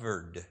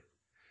covered.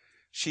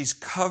 She's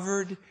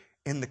covered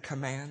in the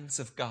commands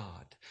of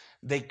God.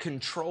 They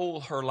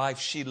control her life.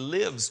 She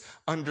lives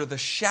under the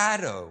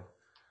shadow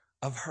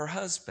of her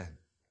husband.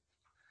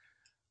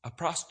 A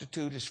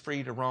prostitute is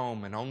free to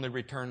roam and only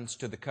returns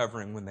to the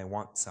covering when they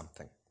want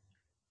something.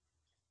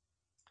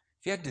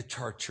 If you had to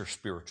chart your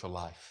spiritual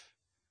life,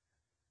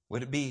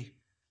 would it be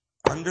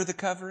under the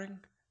covering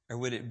or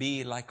would it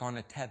be like on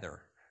a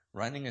tether,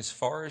 running as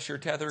far as your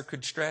tether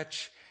could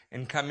stretch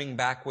and coming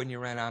back when you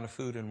ran out of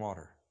food and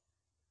water?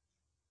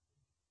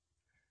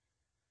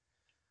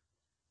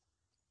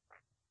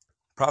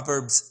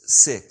 Proverbs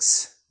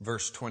 6,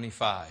 verse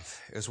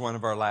 25 is one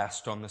of our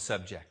last on the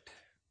subject.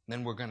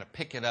 Then we're going to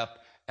pick it up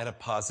at a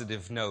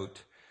positive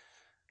note.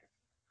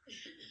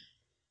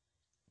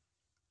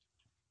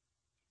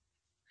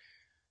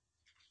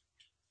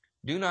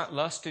 Do not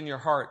lust in your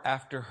heart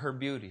after her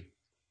beauty,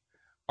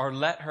 or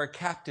let her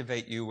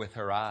captivate you with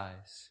her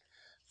eyes.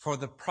 For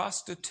the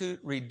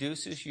prostitute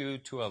reduces you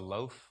to a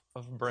loaf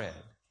of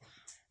bread,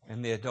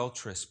 and the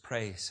adulteress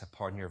preys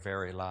upon your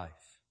very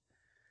life.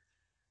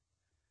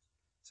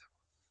 So,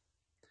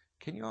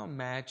 can you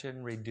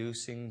imagine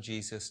reducing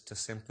Jesus to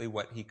simply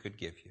what he could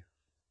give you?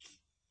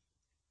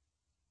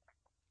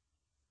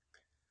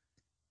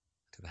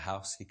 To the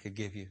house he could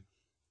give you,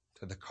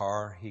 to the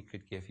car he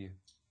could give you.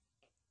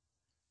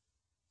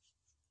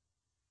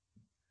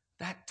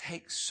 That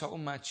takes so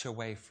much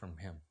away from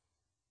him.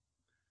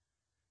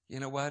 You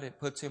know what? It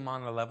puts him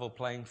on a level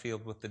playing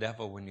field with the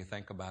devil when you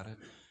think about it.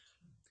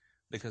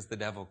 Because the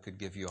devil could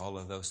give you all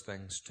of those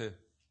things too.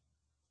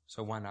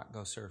 So why not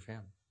go serve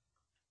him?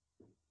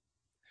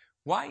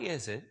 Why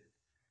is it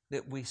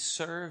that we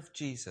serve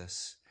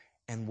Jesus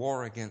and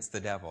war against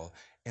the devil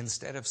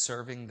instead of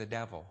serving the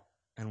devil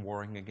and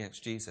warring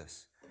against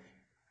Jesus.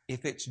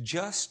 If it's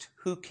just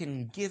who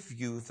can give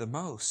you the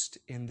most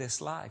in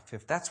this life,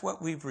 if that's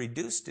what we've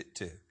reduced it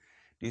to,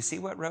 do you see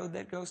what road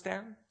that goes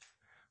down?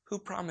 Who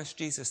promised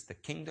Jesus the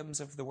kingdoms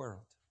of the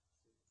world?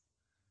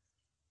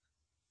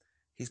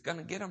 He's going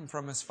to get them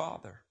from his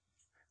Father.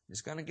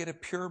 He's going to get a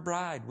pure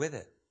bride with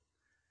it.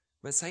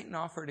 But Satan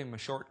offered him a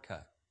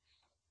shortcut.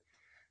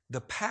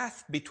 The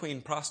path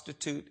between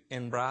prostitute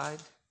and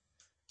bride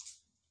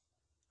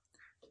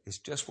is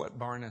just what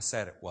Barna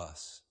said it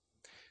was.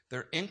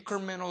 They're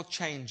incremental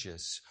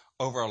changes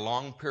over a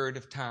long period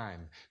of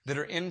time that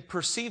are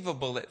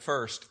imperceivable at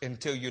first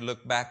until you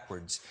look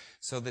backwards.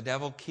 So the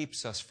devil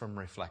keeps us from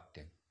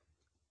reflecting.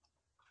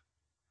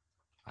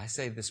 I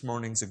say this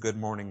morning's a good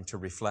morning to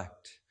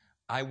reflect.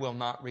 I will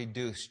not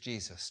reduce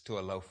Jesus to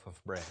a loaf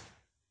of bread.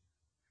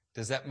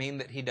 Does that mean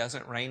that he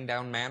doesn't rain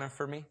down manna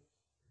for me?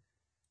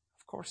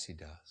 Of course he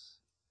does.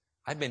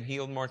 I've been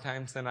healed more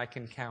times than I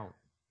can count.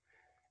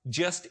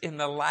 Just in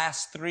the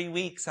last 3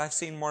 weeks, I've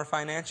seen more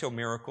financial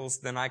miracles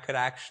than I could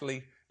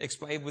actually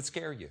explain would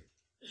scare you.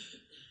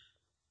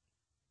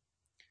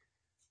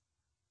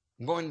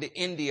 I'm going to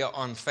India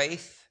on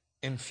faith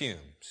and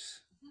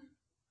fumes.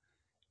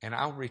 And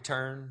I'll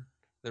return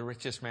the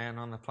richest man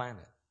on the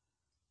planet.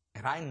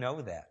 And I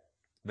know that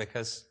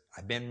because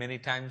I've been many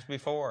times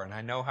before and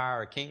I know how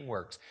our king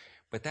works.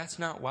 But that's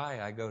not why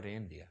I go to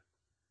India.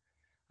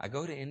 I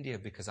go to India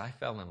because I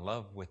fell in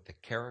love with the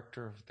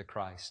character of the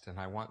Christ and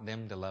I want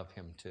them to love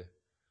him too.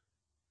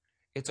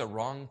 It's a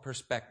wrong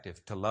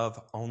perspective to love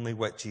only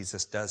what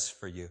Jesus does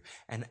for you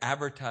and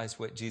advertise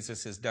what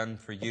Jesus has done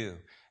for you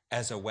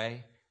as a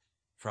way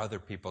for other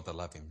people to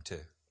love him too.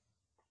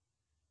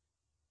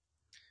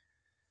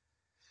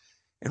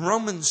 In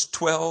Romans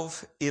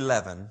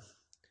 12:11,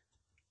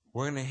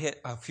 we're going to hit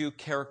a few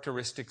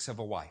characteristics of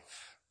a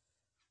wife.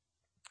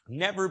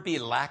 Never be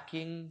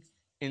lacking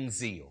in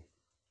zeal,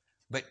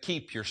 but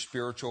keep your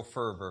spiritual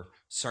fervor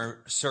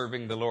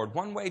serving the Lord.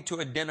 One way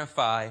to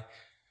identify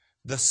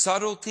the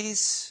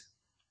subtleties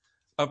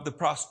of the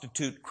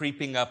prostitute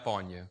creeping up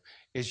on you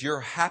is you're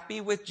happy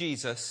with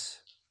Jesus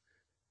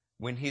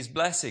when he's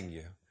blessing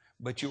you,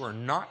 but you are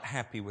not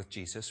happy with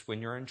Jesus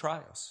when you're in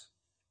trials.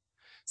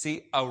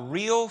 See, a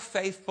real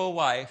faithful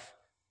wife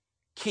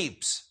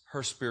keeps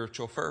her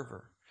spiritual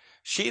fervor.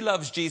 She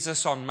loves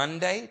Jesus on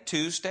Monday,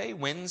 Tuesday,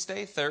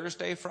 Wednesday,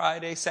 Thursday,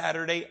 Friday,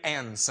 Saturday,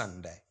 and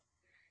Sunday.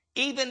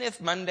 Even if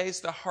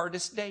Monday's the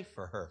hardest day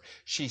for her,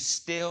 she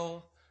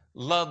still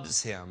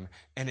loves him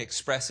and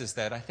expresses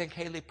that. I think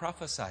Haley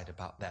prophesied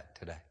about that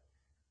today.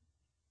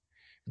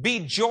 Be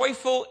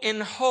joyful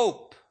in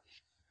hope,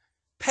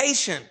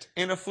 patient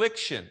in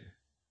affliction,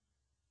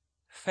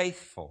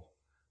 faithful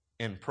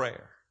in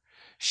prayer.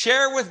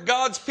 Share with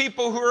God's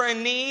people who are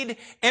in need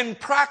and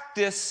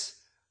practice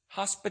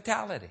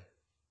hospitality.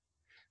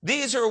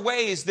 These are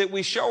ways that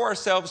we show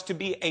ourselves to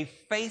be a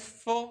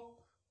faithful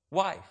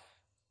wife.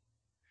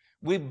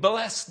 We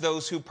bless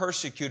those who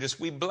persecute us.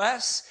 We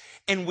bless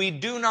and we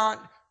do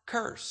not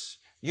curse.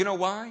 You know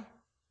why?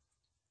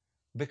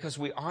 Because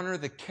we honor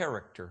the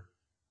character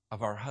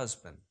of our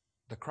husband,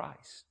 the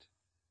Christ.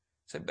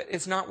 Said, but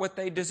it's not what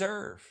they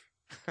deserve.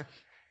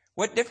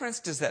 What difference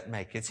does that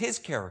make? It's his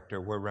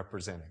character we're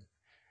representing.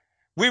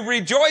 We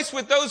rejoice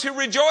with those who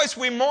rejoice.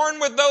 We mourn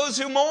with those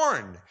who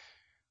mourn.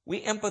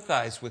 We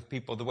empathize with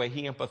people the way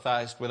he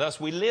empathized with us.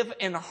 We live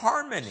in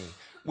harmony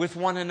with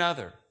one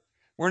another.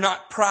 We're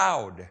not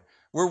proud.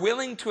 We're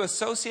willing to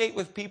associate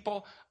with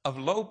people of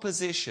low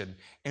position,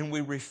 and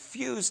we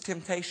refuse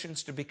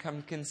temptations to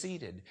become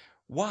conceited.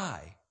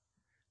 Why?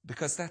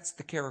 Because that's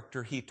the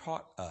character he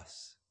taught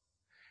us.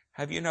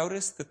 Have you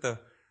noticed that the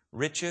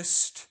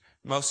richest,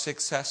 most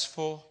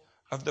successful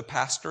of the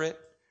pastorate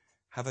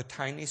have a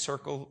tiny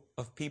circle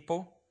of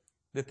people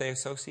that they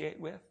associate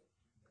with?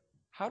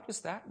 How does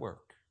that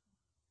work?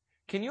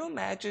 Can you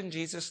imagine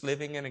Jesus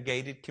living in a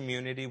gated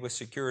community with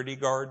security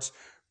guards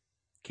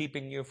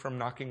keeping you from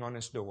knocking on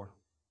his door?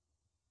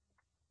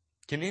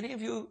 Can any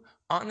of you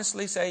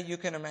honestly say you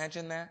can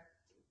imagine that?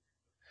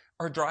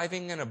 Or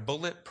driving in a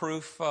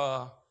bulletproof,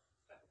 I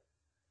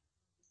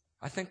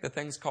think the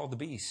thing's called the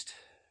Beast.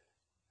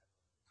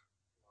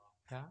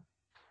 Yeah?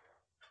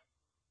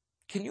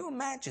 Can you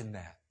imagine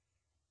that?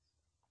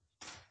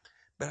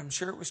 But I'm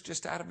sure it was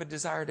just out of a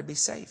desire to be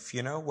safe.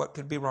 You know, what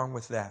could be wrong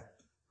with that?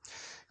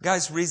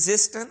 Guys,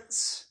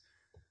 resistance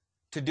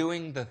to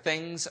doing the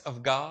things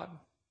of God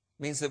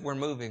means that we're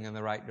moving in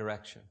the right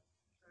direction.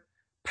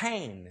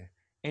 Pain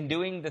in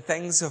doing the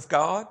things of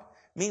God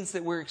means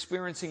that we're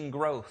experiencing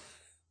growth.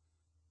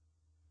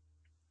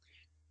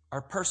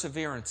 Our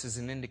perseverance is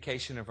an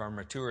indication of our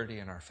maturity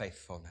and our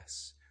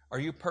faithfulness. Are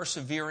you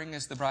persevering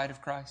as the bride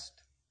of Christ?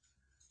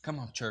 Come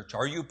on, church.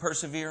 Are you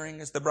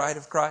persevering as the bride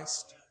of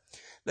Christ?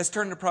 Let's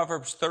turn to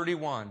Proverbs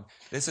 31.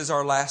 This is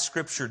our last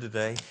scripture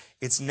today.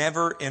 It's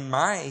never in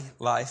my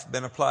life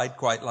been applied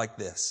quite like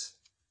this.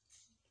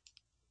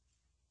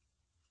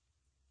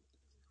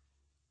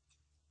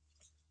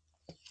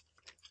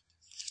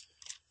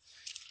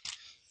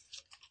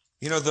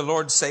 You know, the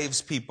Lord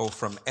saves people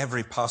from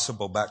every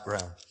possible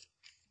background.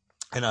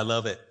 And I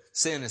love it.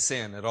 Sin is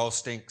sin. It all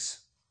stinks.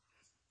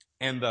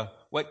 And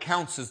what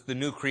counts as the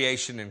new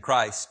creation in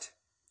Christ.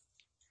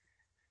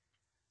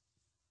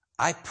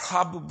 I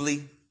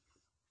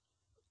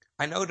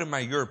know to my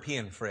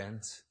European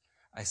friends,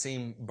 I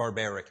seem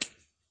barbaric.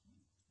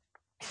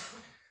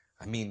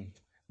 I mean,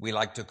 we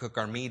like to cook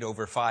our meat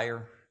over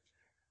fire.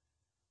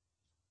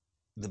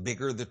 The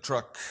bigger the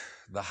truck,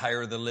 the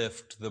higher the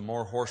lift, the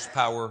more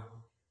horsepower,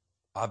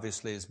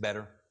 obviously, is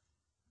better.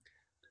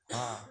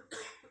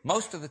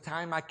 Most of the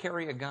time I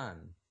carry a gun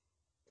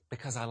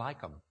because I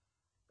like them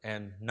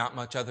and not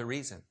much other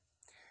reason.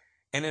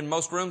 And in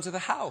most rooms of the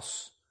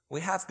house,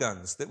 we have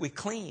guns that we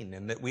clean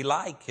and that we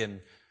like,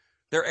 and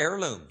they're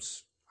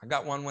heirlooms. I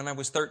got one when I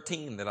was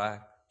 13 that I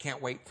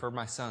can't wait for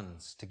my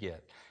sons to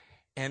get.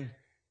 And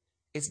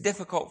it's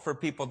difficult for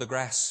people to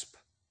grasp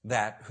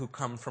that who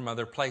come from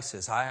other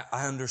places. I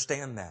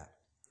understand that.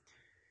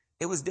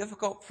 It was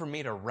difficult for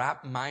me to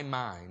wrap my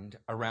mind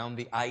around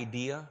the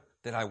idea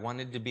that I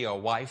wanted to be a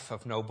wife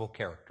of noble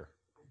character.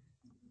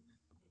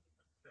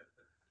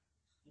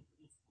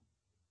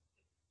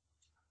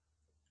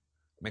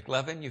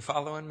 McLevin, you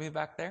following me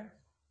back there?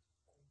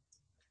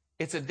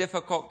 It's a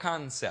difficult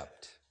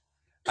concept.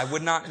 I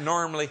would not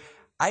normally,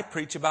 I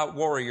preach about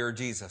warrior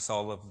Jesus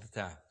all of the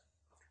time.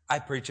 I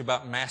preach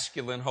about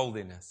masculine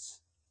holiness.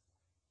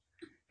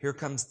 Here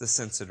comes the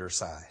sensitive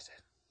side.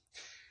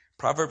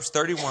 Proverbs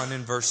 31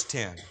 and verse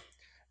 10.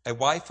 A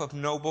wife of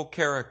noble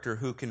character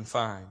who can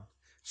find?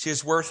 She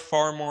is worth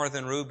far more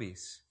than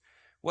rubies.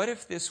 What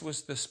if this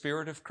was the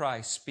Spirit of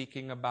Christ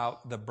speaking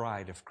about the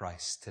bride of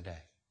Christ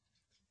today?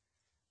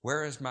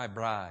 Where is my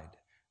bride?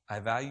 I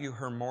value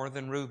her more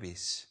than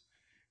rubies,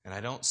 and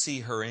I don't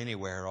see her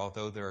anywhere,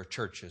 although there are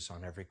churches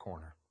on every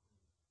corner.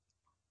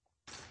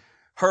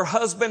 Her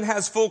husband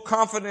has full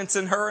confidence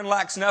in her and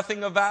lacks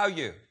nothing of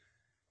value.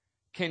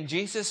 Can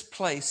Jesus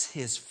place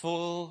his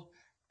full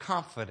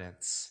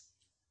confidence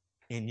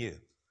in you?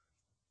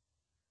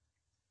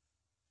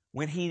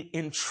 When he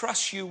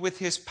entrusts you with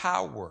his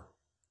power,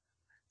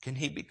 can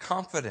he be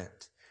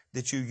confident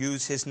that you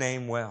use his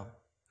name well?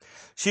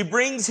 She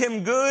brings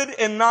him good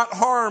and not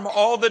harm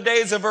all the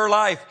days of her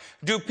life.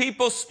 Do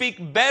people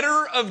speak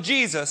better of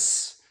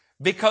Jesus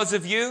because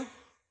of you,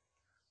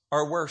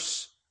 or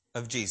worse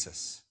of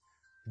Jesus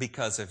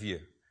because of you?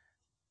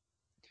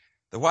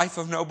 The wife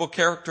of noble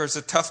character is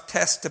a tough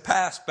test to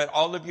pass, but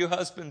all of you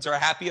husbands are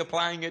happy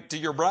applying it to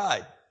your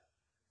bride.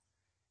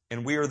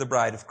 And we are the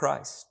bride of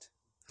Christ.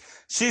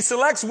 She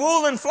selects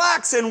wool and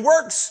flax and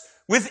works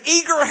with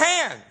eager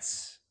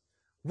hands.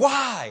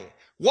 Why?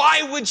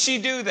 Why would she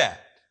do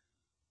that?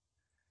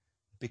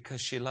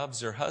 Because she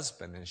loves her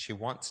husband and she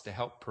wants to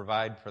help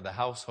provide for the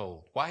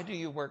household. Why do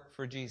you work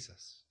for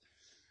Jesus?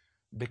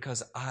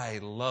 Because I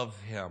love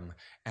him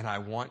and I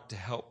want to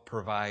help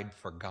provide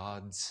for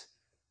God's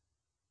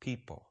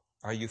people.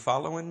 Are you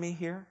following me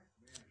here?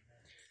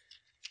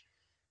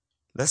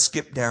 Let's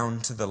skip down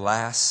to the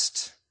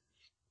last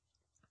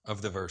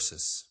of the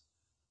verses.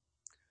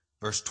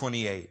 Verse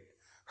 28.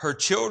 Her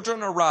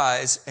children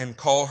arise and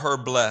call her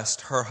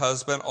blessed, her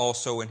husband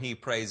also, and he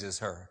praises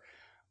her.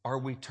 Are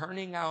we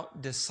turning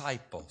out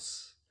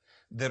disciples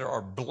that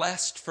are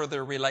blessed for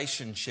their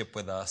relationship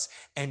with us?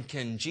 And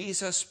can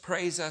Jesus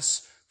praise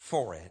us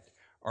for it?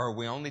 Or are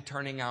we only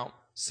turning out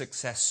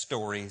success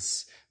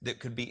stories that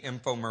could be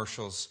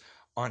infomercials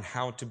on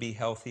how to be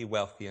healthy,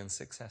 wealthy, and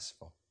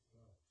successful?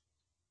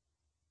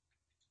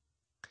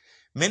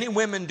 Many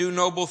women do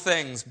noble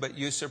things, but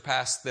you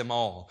surpass them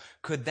all.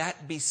 Could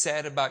that be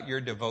said about your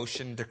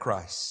devotion to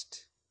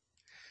Christ?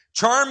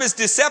 Charm is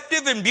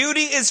deceptive and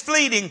beauty is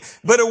fleeting,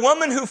 but a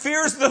woman who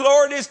fears the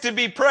Lord is to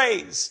be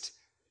praised.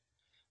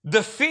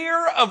 The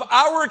fear of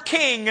our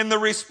King and the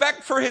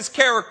respect for his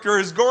character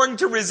is going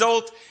to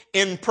result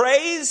in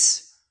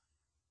praise,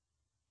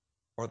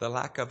 or the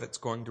lack of it's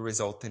going to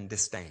result in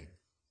disdain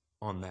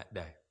on that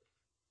day.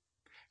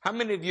 How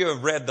many of you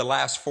have read the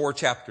last 4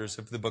 chapters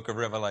of the book of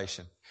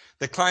Revelation?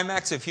 The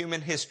climax of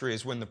human history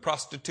is when the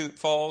prostitute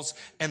falls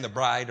and the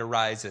bride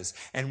arises.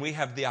 And we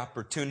have the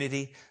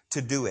opportunity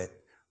to do it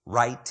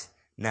right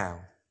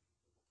now.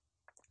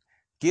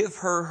 Give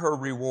her her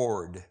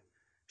reward.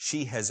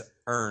 She has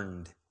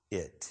earned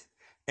it.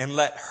 And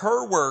let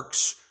her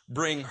works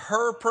bring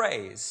her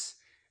praise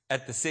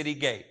at the city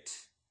gate.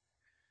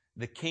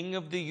 The King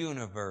of the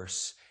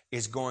universe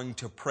is going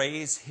to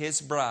praise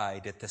his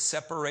bride at the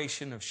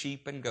separation of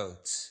sheep and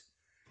goats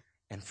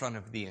in front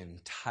of the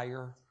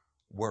entire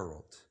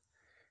world.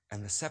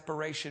 And the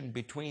separation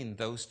between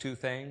those two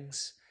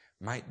things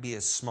might be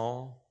as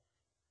small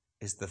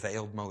as the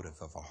veiled motive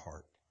of a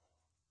heart.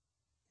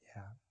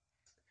 Yeah.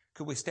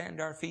 Could we stand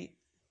to our feet?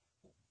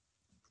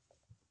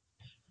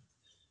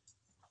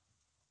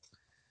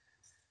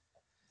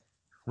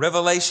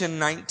 Revelation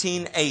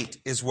 19:8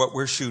 is what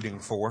we're shooting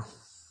for.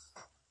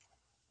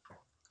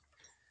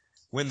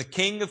 When the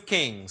King of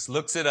Kings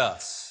looks at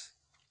us,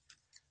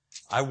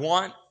 I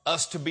want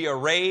us to be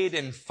arrayed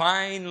in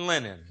fine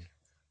linen,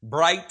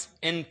 bright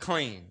and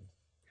clean.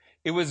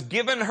 It was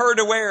given her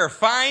to wear.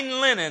 Fine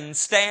linen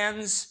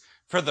stands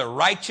for the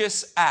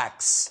righteous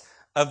acts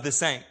of the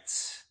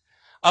saints.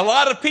 A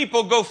lot of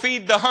people go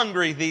feed the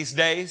hungry these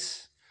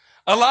days.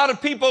 A lot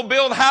of people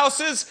build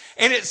houses,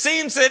 and it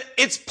seems that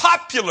it's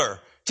popular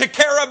to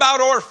care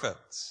about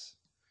orphans.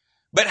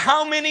 But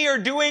how many are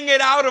doing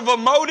it out of a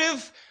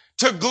motive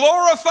to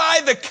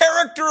glorify the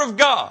character of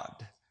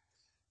God?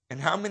 And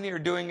how many are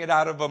doing it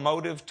out of a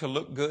motive to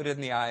look good in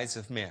the eyes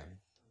of men?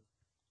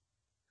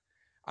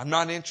 I'm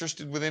not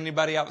interested with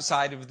anybody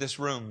outside of this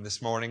room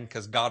this morning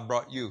because God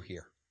brought you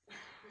here.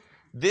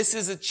 This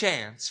is a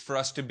chance for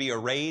us to be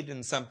arrayed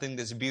in something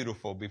that's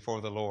beautiful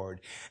before the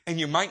Lord. And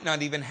you might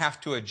not even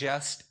have to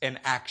adjust an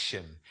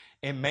action.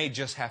 It may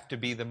just have to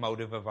be the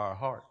motive of our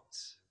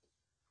hearts.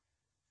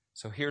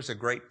 So here's a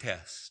great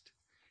test.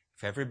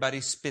 If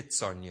everybody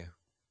spits on you,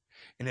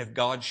 and if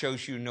God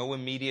shows you no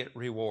immediate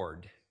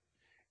reward,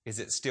 is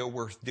it still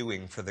worth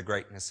doing for the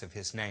greatness of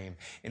His name?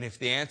 And if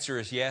the answer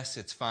is yes,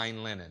 it's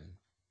fine linen.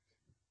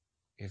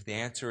 If the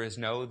answer is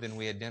no, then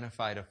we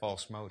identified a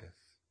false motive.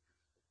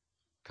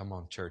 Come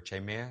on, church.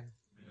 Amen.